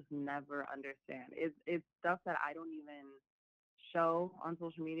people will just never understand. It's stuff that I don't even show on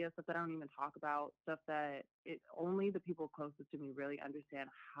social media, stuff that I don't even talk about, stuff that it only the people closest to me really understand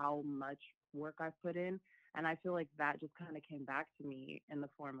how much work I've put in. And I feel like that just kind of came back to me in the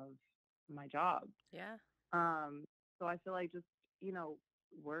form of my job. Yeah. Um, so I feel like just, you know,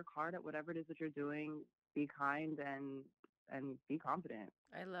 work hard at whatever it is that you're doing, be kind and be confident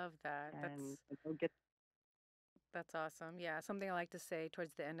I love that. and get. That's awesome. Yeah, something I like to say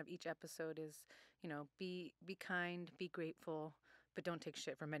towards the end of each episode is, be kind, be grateful, but don't take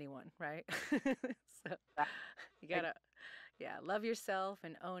shit from anyone, right? So That you gotta, yeah, love yourself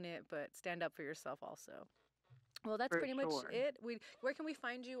and own it, but stand up for yourself also. Well, that's for pretty much sure. it. Where can we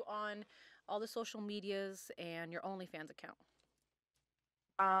find you on all the social medias and your OnlyFans account?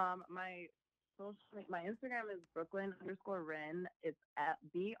 My my Instagram is Brooklyn_Wren. It's at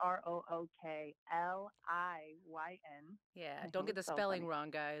Brooklyn. Yeah, I don't know get it's the so spelling funny. wrong,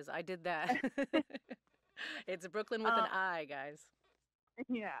 guys. I did that. It's Brooklyn with an um, I, guys.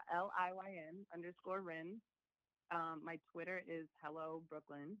 yeah, LiyN_Wren. My Twitter is Hello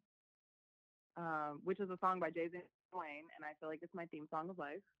Brooklyn, which is a song by Jay-Z and Wayne, and I feel like it's my theme song of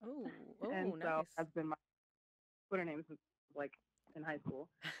life. Oh, And oh, so nice. that's been my Twitter name since like in high school.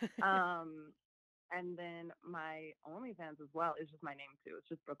 Um, and then my OnlyFans as well is just my name too. It's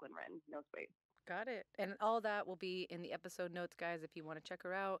just Brooklyn Wren, no space. Got it. And all that will be in the episode notes, guys, if you want to check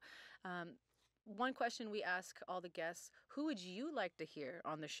her out. Um, one question we ask all the guests: who would you like to hear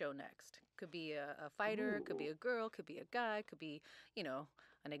on the show next? Could be a fighter, could be Ooh. a girl, could be a guy, could be,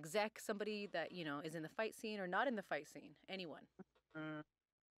 an exec, somebody that, is in the fight scene or not in the fight scene. Anyone. Mm,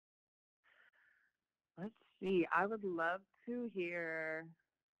 let's see. I would love to hear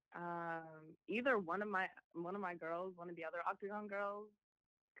either one of my girls, one of the other Octagon girls,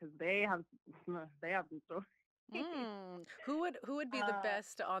 because they have they have some stories. Who would be the uh,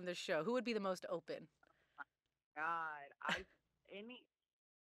 best on the show? Who would be the most open? God, I any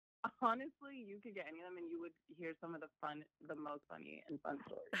honestly, you could get any of them, and you would hear some of the most funny and fun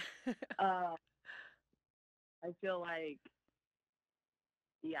stories. Uh, I feel like,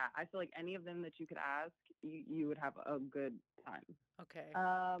 yeah, I feel like any of them that you could ask, you would have a good time. Okay.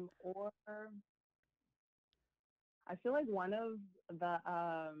 Or I feel like one of the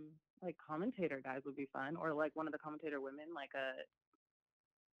like commentator guys would be fun, or like one of the commentator women, like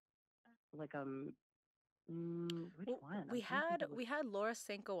which Well, one? we I'm trying to think had of we had Laura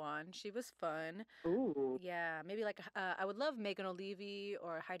Senko on. She was fun. Ooh, Yeah, maybe like I would love Megan O'Leary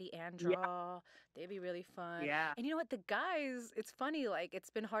or Heidi yeah, Andra. They'd be really fun. yeah, And you know what? The guys, it's funny, like it's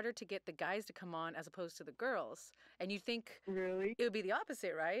been harder to get the guys to come on as opposed to the girls. And you think really. it would be the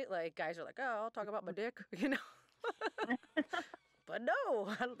opposite, right? Like guys are like, "Oh, I'll talk about my dick," But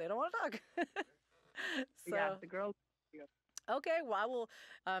no, they don't want to talk. Yeah, So the girls. okay, well, I will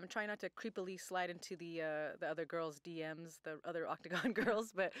try not to creepily slide into the other girls' DMs, the other Octagon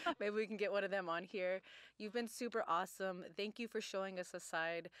girls, but maybe we can get one of them on here. You've been super awesome. Thank you for showing us a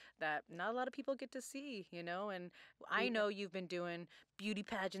side that not a lot of people get to see, and I Yeah. know you've been doing beauty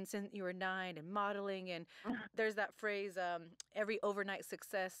pageants since you were 9 and modeling, and there's that phrase, every overnight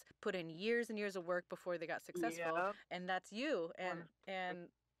success put in years and years of work before they got successful, Yeah. and that's you. And One. and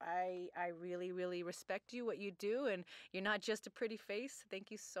I really, really respect you, what you do, and you're not just a pretty face.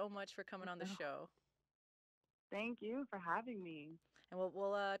 Thank you so much for coming on the show. Thank you for having me. And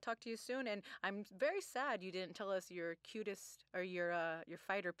we'll talk to you soon. And I'm very sad you didn't tell us your cutest or your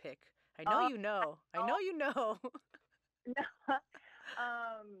fighter pick. I know Oh, you know. I oh. know you know.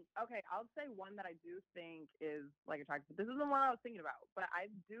 Okay, I'll say one that I do think is like attractive. This isn't one I was thinking about, but I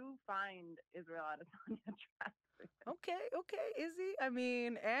do find Israel Adesanya attractive. Okay, is he? I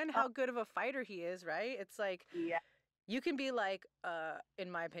mean, and Uh, how good of a fighter he is, right? It's like yeah, you can be like, in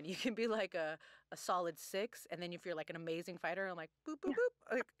my opinion, you can be like a solid 6, and then if you're like an amazing fighter, I'm like boop boop yeah.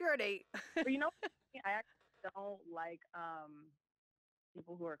 boop, like you're an 8. But I actually don't like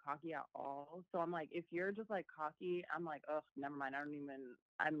people who are cocky at all. So I'm like, if you're just like cocky, I'm like, oh, never mind.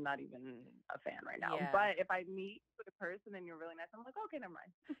 I'm not even a fan right now. Yeah. But if I meet with a person and you're really nice, I'm like, okay, never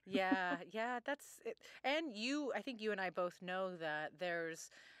mind. Yeah, that's it. And I think you and I both know that there's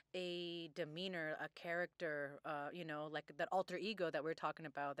a demeanor, a character, like that alter ego that we're talking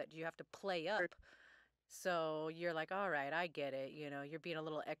about that you have to play For, up. So you're like, all right, I get it. You're being a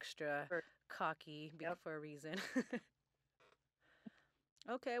little extra for, cocky yep. for a reason.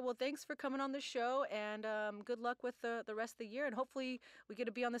 Okay, well, thanks for coming on the show, and good luck with the rest of the year, and hopefully we get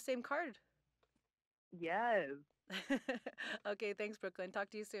to be on the same card. Yes. Okay, thanks, Brooklyn. Talk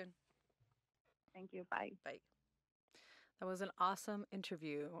to you soon. Thank you. Bye. Bye. That was an awesome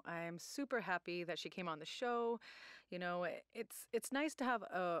interview. I am super happy that she came on the show. It's nice to have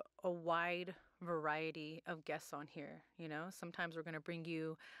a wide variety of guests on here. Sometimes we're going to bring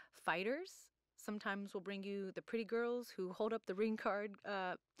you fighters. Sometimes we'll bring you the pretty girls who hold up the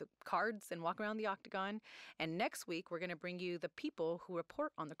the cards and walk around the octagon. And next week, we're going to bring you the people who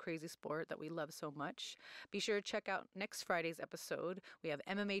report on the crazy sport that we love so much. Be sure to check out next Friday's episode. We have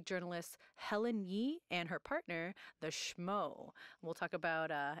MMA journalist Helen Yee and her partner, the Schmo. We'll talk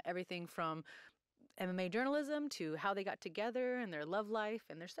about everything from MMA journalism to how they got together and their love life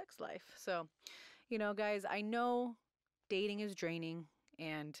and their sex life. So, guys, I know dating is draining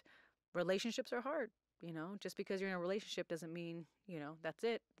and relationships are hard. Just because you're in a relationship doesn't mean, that's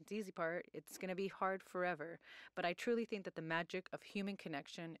it. It's the easy part. It's going to be hard forever. But I truly think that the magic of human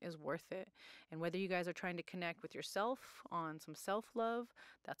connection is worth it. And whether you guys are trying to connect with yourself on some self-love,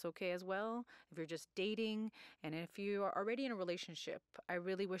 that's okay as well. If you're just dating and if you are already in a relationship, I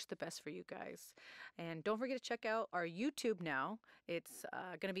really wish the best for you guys. And don't forget to check out our YouTube now. It's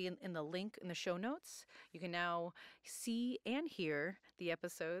going to be in the link in the show notes. You can now see and hear the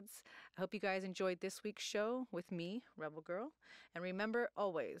episodes. I hope you guys enjoyed this week's show with me, Rebel Girl. And remember,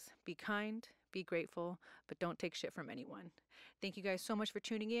 always be kind, be grateful, but don't take shit from anyone. Thank you guys so much for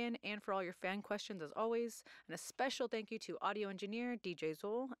tuning in and for all your fan questions as always. And a special thank you to audio engineer DJ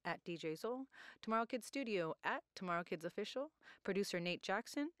Zole at DJ Zole, Tomorrow Kids Studio at Tomorrow Kids Official, producer Nate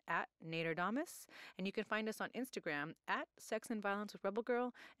Jackson at Nader Damas, and you can find us on Instagram at Sex and Violence with Rebel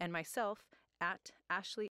Girl, and myself at Ashley